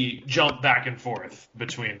 We jump back and forth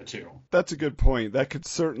between the two. That's a good point. That could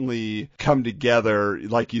certainly come together,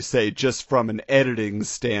 like you say, just from an editing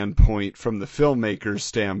standpoint, from the filmmaker's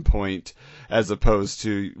standpoint, as opposed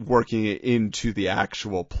to working it into the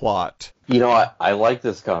actual plot. I like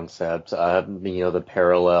this concept. The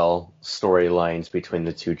parallel storylines between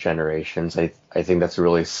the two generations. I think that's a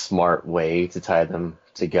really smart way to tie them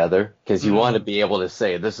together, because you want to be able to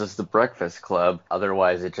say this is the Breakfast Club.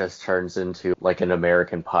 Otherwise, it just turns into like an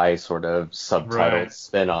American Pie sort of subtitled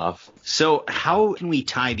spinoff. So how can we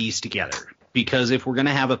tie these together? Because if we're going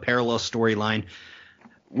to have a parallel storyline,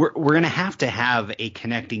 we're going to have a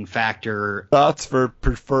connecting factor. Thoughts for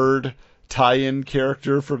preferred tie-in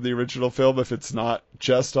character from the original film if it's not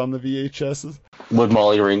just on the VHSs? Would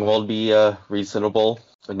Molly Ringwald be reasonable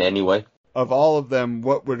in any way? Of all of them,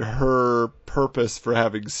 what would her purpose for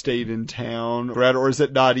having stayed in town, or is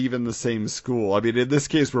it not even the same school? I mean, in this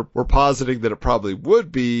case, we're positing that it probably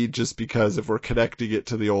would be, just because if we're connecting it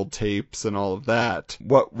to the old tapes and all of that.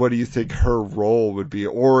 What do you think her role would be?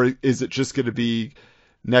 Or is it just going to be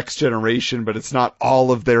Next Generation, but it's not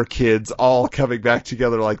all of their kids all coming back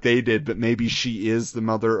together like they did, but maybe she is the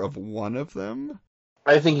mother of one of them?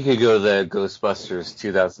 I think you could go the Ghostbusters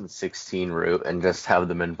 2016 route and just have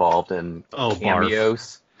them involved in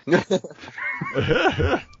cameos.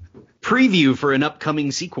 Preview for an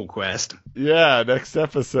upcoming sequel quest. Yeah, next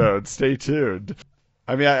episode. Stay tuned.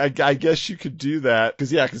 I mean, I guess you could do that,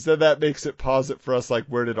 because then that makes it pause it for us, like,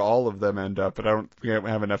 where did all of them end up? And I don't think I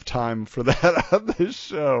have enough time for that on this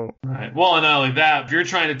show. Right. Well, and not only that, if you're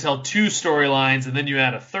trying to tell two storylines and then you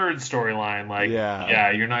add a third storyline,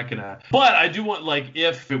 you're not going to. But I do want, like,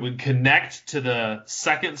 if it would connect to the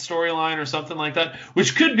second storyline or something like that,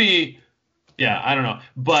 which could be. Yeah, I don't know.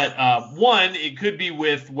 But one, it could be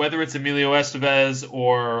with whether it's Emilio Estevez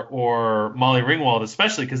or Molly Ringwald,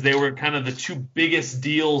 especially because they were kind of the two biggest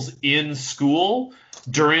deals in school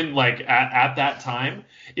during, like, at that time,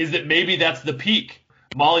 is that maybe that's the peak.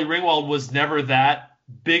 Molly Ringwald was never that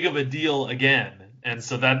big of a deal again. And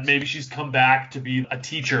so that maybe she's come back to be a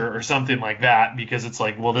teacher or something like that, because it's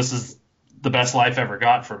like, well, this is the best life ever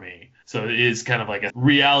got for me. So it is kind of like a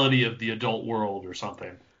reality of the adult world or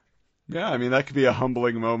something. Yeah, I mean, that could be a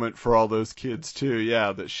humbling moment for all those kids, too.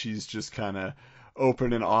 Yeah, that she's just kind of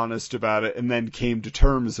open and honest about it and then came to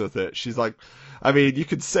terms with it. She's like, I mean, you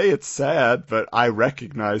could say it's sad, but I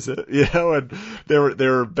recognize it, and there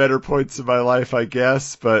were better points in my life, I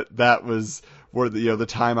guess, but that was where the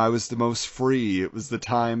time I was the most free. It was the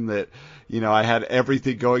time that, I had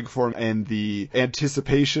everything going for me, and the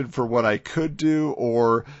anticipation for what I could do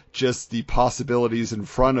or just the possibilities in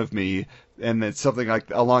front of me. And that something like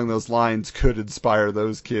along those lines could inspire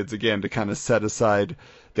those kids, again, to kind of set aside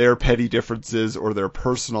their petty differences or their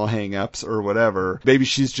personal hang-ups or whatever. Maybe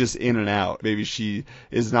she's just in and out. Maybe she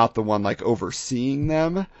is not the one, like, overseeing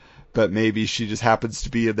them, but maybe she just happens to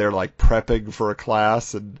be in there, like, prepping for a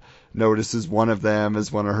class and notices one of them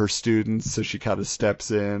as one of her students, so she kind of steps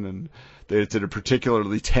in, and it's in a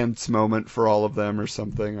particularly tense moment for all of them or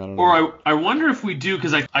something. I don't know. Or I wonder if we do,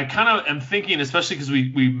 because I kind of am thinking, especially because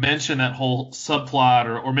we mentioned that whole subplot,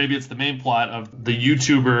 or maybe it's the main plot of the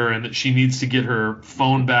YouTuber and that she needs to get her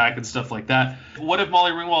phone back and stuff like that. What if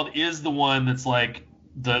Molly Ringwald is the one that's like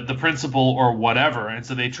the principal or whatever, and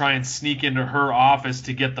so they try and sneak into her office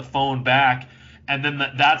to get the phone back, and then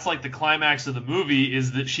that's like the climax of the movie,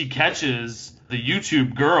 is that she catches the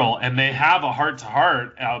YouTube girl and they have a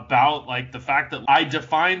heart-to-heart about, like, the fact that I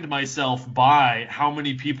defined myself by how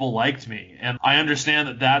many people liked me, and I understand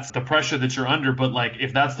that that's the pressure that you're under, but, like,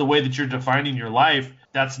 if that's the way that you're defining your life,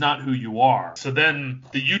 that's not who you are. So then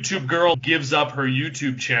the YouTube girl gives up her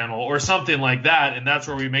YouTube channel or something like that, and that's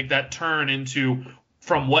where we make that turn into,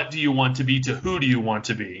 from what do you want to be to who do you want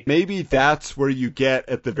to be. Maybe that's where you get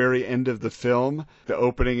at the very end of the film, the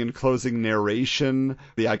opening and closing narration,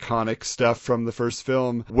 the iconic stuff from the first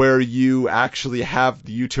film, where you actually have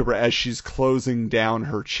the YouTuber as she's closing down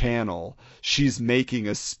her channel. She's making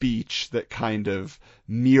a speech that kind of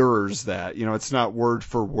mirrors that. You know, it's not word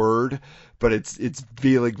for word, but it's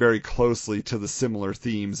feeling very closely to the similar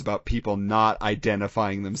themes about people not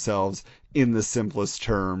identifying themselves in the simplest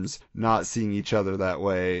terms, not seeing each other that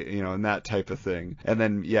way, you know, and that type of thing. And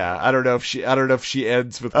then, yeah, I don't know if she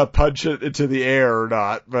ends with a punch it into the air or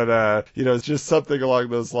not, but you know, it's just something along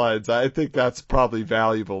those lines. I think that's probably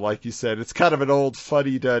valuable. Like you said, it's kind of an old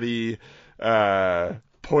fuddy-duddy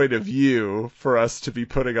point of view for us to be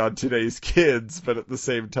putting on today's kids, but at the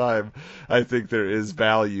same time, I think there is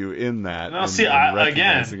value in that. No,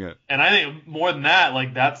 again, and I think more than that,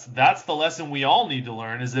 like that's the lesson we all need to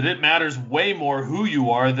learn, is that it matters way more who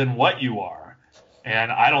you are than what you are.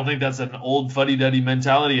 And I don't think that's an old fuddy-duddy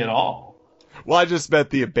mentality at all. Well, I just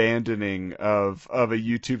meant the abandoning of a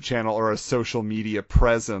YouTube channel or a social media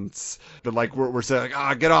presence. But like we're saying,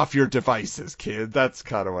 like, get off your devices, kid. That's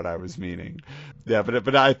kind of what I was meaning. Yeah,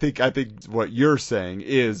 but I think what you're saying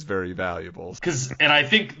is very valuable. And I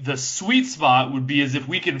think the sweet spot would be as if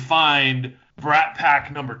we can find Brat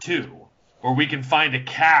Pack number 2, or we can find a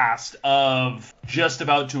cast of just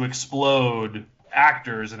about to explode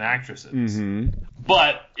actors and actresses. Mm-hmm.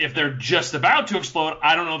 But if they're just about to explode,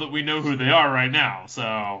 I don't know that we know who they are right now.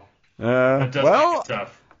 So that does make it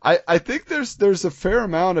tough. I think there's a fair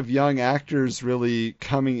amount of young actors really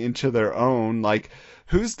coming into their own. Like,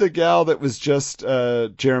 who's the gal that was just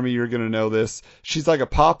Jeremy, you're gonna know this. She's like a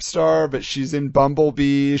pop star, but she's in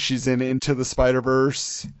Bumblebee. She's in Into the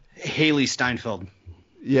Spider-Verse. Haley Steinfeld.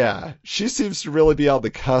 Yeah, she seems to really be on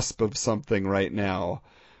the cusp of something right now,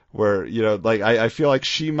 where, you know, like I feel like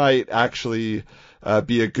she might actually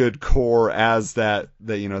be a good core as the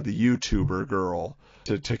YouTuber girl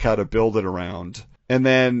to kind of build it around. And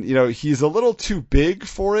then, you know, he's a little too big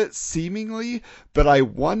for it, seemingly, but I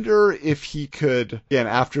wonder if he could, again,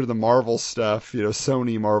 after the Marvel stuff, you know,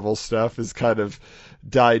 Sony Marvel stuff is kind of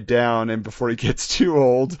died down, and before he gets too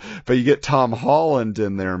old, but you get Tom Holland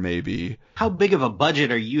in there maybe. How big of a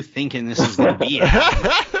budget are you thinking this is going to be?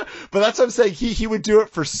 But that's what I'm saying. He would do it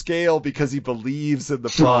for scale because he believes in the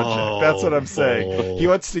project. That's what I'm saying. He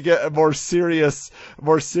wants to get a more serious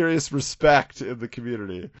respect in the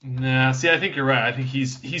community. Nah, see, I think you're right. I think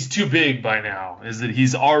he's too big by now. Is that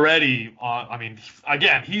he's already I mean,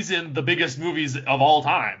 again, he's in the biggest movies of all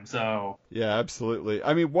time. So yeah, absolutely.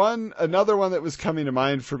 I mean, another one that was coming to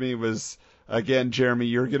mind for me was, again, Jeremy,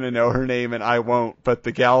 you're gonna know her name and I won't, but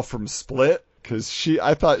the gal from Split. Because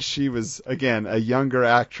I thought she was, again, a younger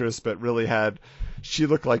actress, but really she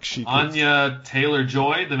looked like she could... Anya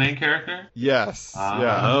Taylor-Joy, the main character? Yes,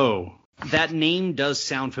 yeah. Oh. That name does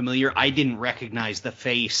sound familiar. I didn't recognize the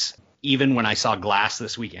face, even when I saw Glass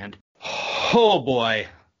this weekend. Oh, boy.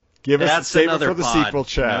 Save it for the sequel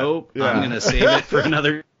chat. Nope, yeah. I'm going to save it for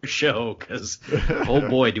another show, because, oh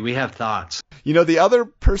boy, do we have thoughts. You know, the other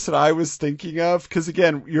person I was thinking of, because,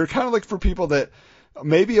 again, you're kind of like for people that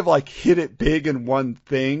maybe have like hit it big in one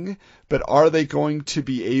thing, but are they going to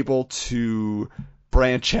be able to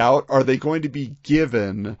branch out? Are they going to be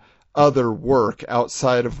given other work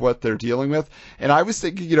outside of what they're dealing with? And I was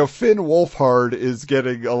thinking, you know, Finn Wolfhard is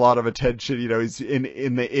getting a lot of attention. You know, he's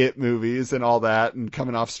in the It movies and all that and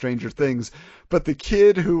coming off Stranger Things. But the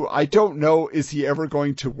kid who I don't know, is he ever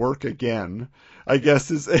going to work again? I guess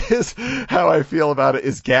is how I feel about it,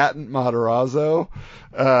 is Gaten Matarazzo,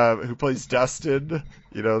 who plays Dustin,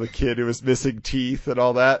 you know, the kid who was missing teeth and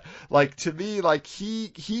all that. Like, to me, like,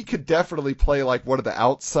 he could definitely play like one of the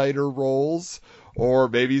outsider roles, or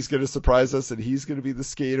maybe he's going to surprise us and he's going to be the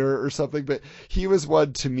skater or something. But he was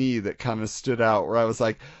one to me that kind of stood out, where I was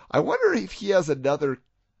like, I wonder if he has another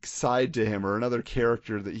side to him or another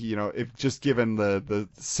character that he, you know, if just given the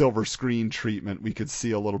silver screen treatment, we could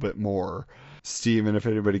see a little bit more. Steven, if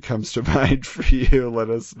anybody comes to mind for you,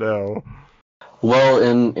 let us know. Well,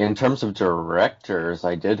 in terms of directors,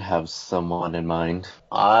 I did have someone in mind.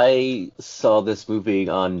 I saw this movie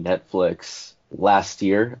on Netflix last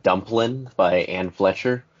year, Dumplin' by Anne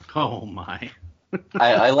Fletcher. Oh my.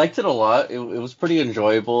 I liked it a lot. It was pretty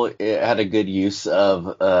enjoyable. It had a good use of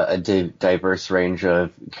a diverse range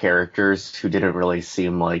of characters who didn't really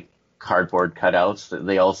seem like cardboard cutouts.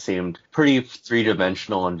 They all seemed pretty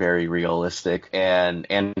three-dimensional and very realistic. And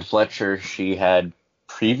Anne Fletcher, she had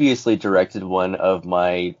previously directed one of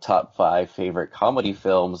my top 5 favorite comedy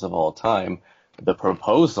films of all time, The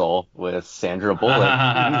Proposal, with Sandra Bullock.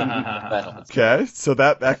 titles. Okay, so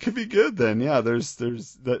that could be good then. Yeah, there's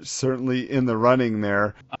that's certainly in the running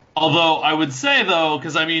there. Although I would say though,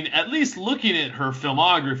 because I mean, at least looking at her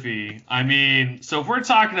filmography, I mean, so if we're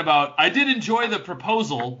talking about, I did enjoy The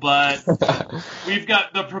Proposal, but we've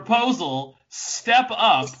got The Proposal, Step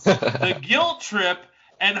Up, The Guilt Trip,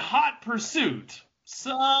 and Hot Pursuit.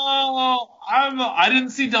 So I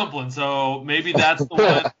didn't see Dumplin', so maybe that's the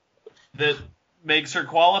one that makes her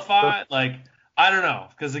qualify. Like, I don't know,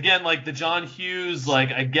 because again, like the John Hughes,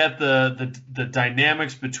 like I get the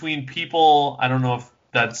dynamics between people. I don't know if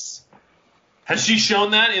that's, has she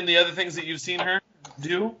shown that in the other things that you've seen her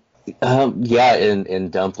do? Yeah, in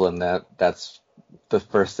Dumplin', that's the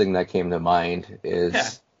first thing that came to mind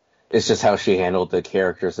is it's just how she handled the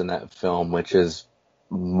characters in that film, which is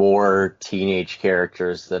more teenage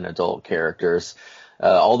characters than adult characters.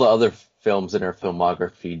 All the other films in her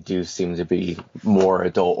filmography do seem to be more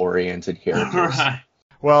adult-oriented characters. Right.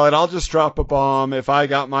 Well, and I'll just drop a bomb. If I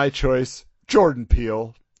got my choice, Jordan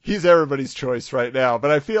Peele. He's everybody's choice right now.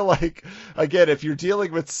 But I feel like, again, if you're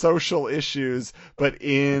dealing with social issues, but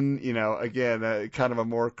in, again, a kind of a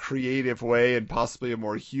more creative way and possibly a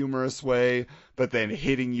more humorous way, but then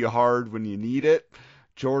hitting you hard when you need it,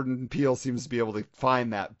 Jordan Peele seems to be able to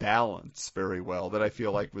find that balance very well that I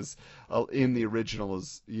feel like was in the original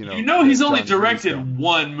as, he's only directed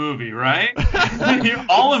one movie, right?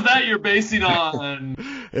 All of that you're basing on.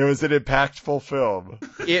 It was an impactful film.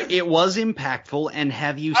 It was impactful, and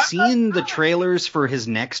have you seen the trailers for his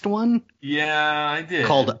next one? Yeah, I did.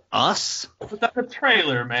 Called Us? But that's a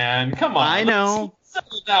trailer, man. Come on. I know. Let's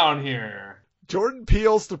settle down here. Jordan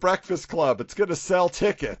Peele's The Breakfast Club. It's going to sell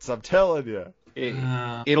tickets, I'm telling you.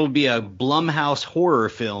 It'll be a Blumhouse horror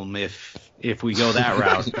film if we go that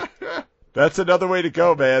route. That's another way to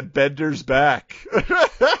go, man. Bender's back.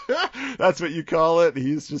 That's what you call it.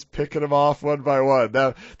 He's just picking them off one by one.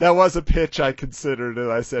 That was a pitch I considered, and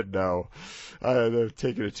I said no. They're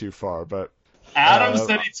taking it too far. But Adam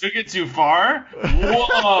said he took it too far?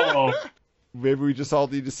 Whoa. Maybe we just all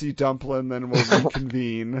need to see Dumplin', then we'll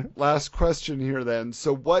reconvene. Last question here, then.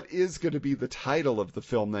 So what is going to be the title of the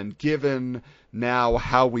film, then, given now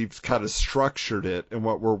how we've kind of structured it and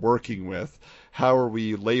what we're working with? How are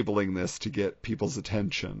we labeling this to get people's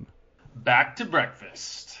attention? Back to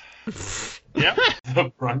Breakfast. Yep,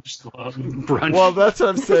 the Brunch Club. Well, that's what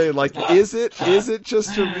I'm saying. Like, is it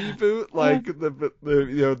just a reboot? Like,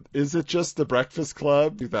 is it just the Breakfast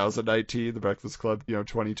Club 2019, the Breakfast Club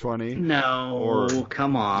 2020? No,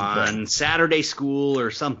 come on, Saturday School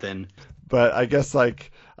or something. But I guess I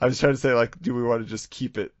was trying to say do we want to just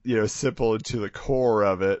keep it simple and to the core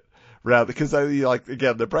of it, rather because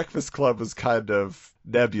again the Breakfast Club was kind of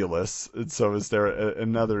nebulous, and so is there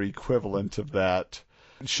another equivalent of that?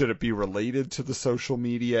 Should it be related to the social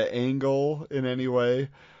media angle in any way?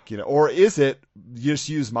 Or is it just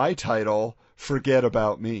use my title, Forget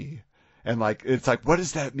About Me? And it's what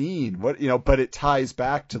does that mean? But it ties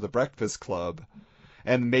back to the Breakfast Club.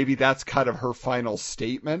 And maybe that's kind of her final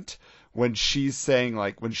statement when she's saying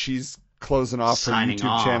when she's closing off her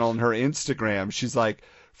YouTube channel and her Instagram, she's like,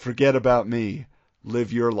 forget about me,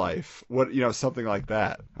 live your life. Something like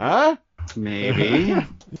that. Huh? Maybe.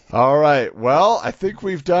 All right. Well, I think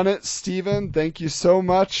we've done it. Steven, thank you so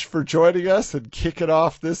much for joining us and kicking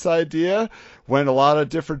off this idea. Went a lot of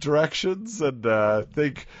different directions, and I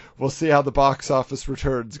think we'll see how the box office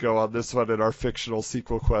returns go on this one in our fictional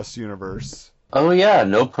Sequel Quest universe. Oh, yeah,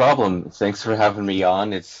 no problem. Thanks for having me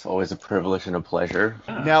on. It's always a privilege and a pleasure.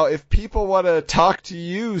 Now, if people want to talk to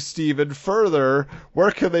you, Steven, further,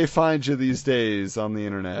 where can they find you these days on the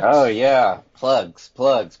internet? Oh, yeah. Plugs.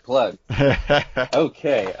 Okay.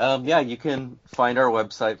 Yeah, you can find our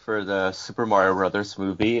website for the Super Mario Brothers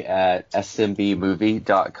movie at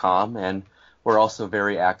smbmovie.com, and we're also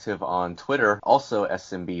very active on Twitter, also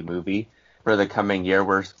smbmovie. For the coming year,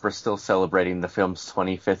 we're still celebrating the film's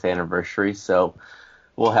 25th anniversary, so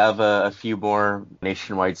we'll have a few more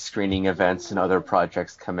nationwide screening events and other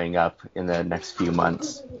projects coming up in the next few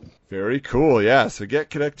months. Very cool, yeah. So get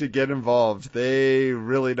connected, get involved. They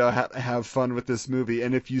really know how to have fun with this movie.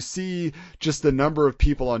 And if you see just the number of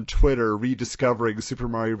people on Twitter rediscovering Super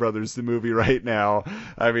Mario Brothers, the movie right now,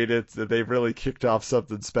 I mean, they've really kicked off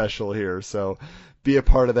something special here. So be a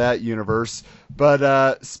part of that universe.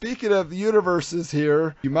 But speaking of universes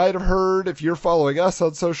here, you might have heard, if you're following us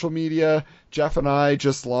on social media, Jeff and I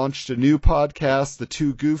just launched a new podcast, the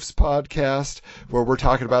Two Goofs podcast, where we're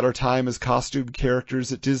talking about our time as costume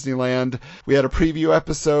characters at Disneyland. We had a preview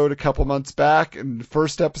episode a couple months back, and the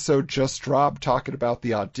first episode just dropped talking about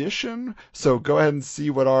the audition. So go ahead and see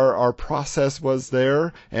what our process was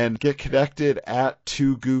there, and get connected at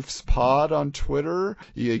Two Goofs Pod on Twitter.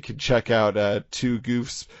 You can check out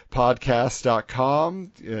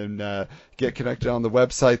twogoofspodcast.com and get connected on the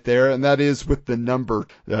website there, and that is with the number,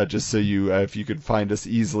 just so you, if you could find us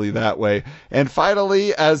easily that way. And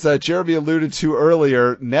finally, as Jeremy alluded to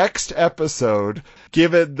earlier, next episode,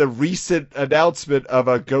 given the recent announcement of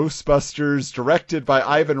a Ghostbusters directed by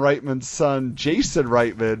Ivan Reitman's son, Jason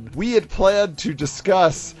Reitman, we had planned to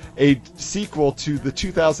discuss a sequel to the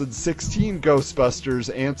 2016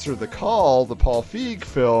 Ghostbusters Answer the Call, the Paul Feig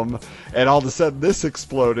film, and all of a sudden this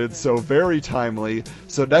exploded, so very timely.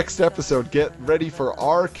 So next episode, get ready for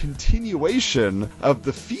our continuation of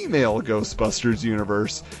the female Ghostbusters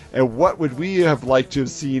universe, and what would we have liked to have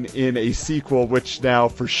seen in a sequel, which now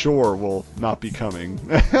for sure will not be coming.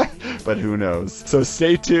 But who knows? So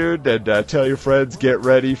stay tuned and tell your friends, get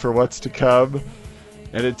ready for what's to come.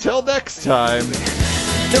 And until next time,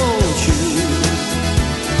 don't you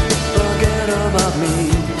forget about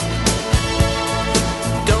me.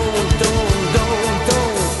 Don't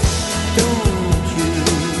you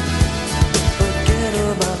forget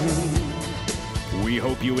about me. We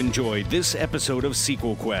hope you enjoyed this episode of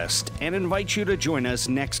Sequel Quest and invite you to join us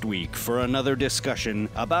next week for another discussion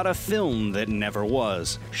about a film that never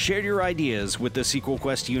was. Share your ideas with the Sequel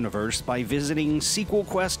Quest universe by visiting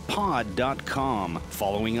sequelquestpod.com,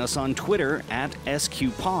 following us on Twitter at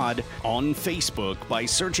SQPod, on Facebook by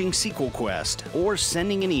searching Sequel Quest, or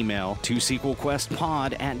sending an email to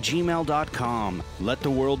sequelquestpod@gmail.com. Let the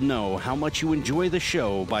world know how much you enjoy the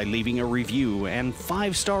show by leaving a review and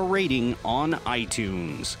 5-star rating on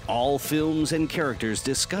iTunes. All films and characters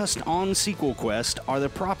discussed on Sequel Quest are the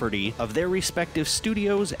property of their respective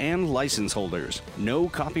studios and license holders. No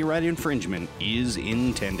copyright infringement is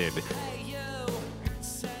intended.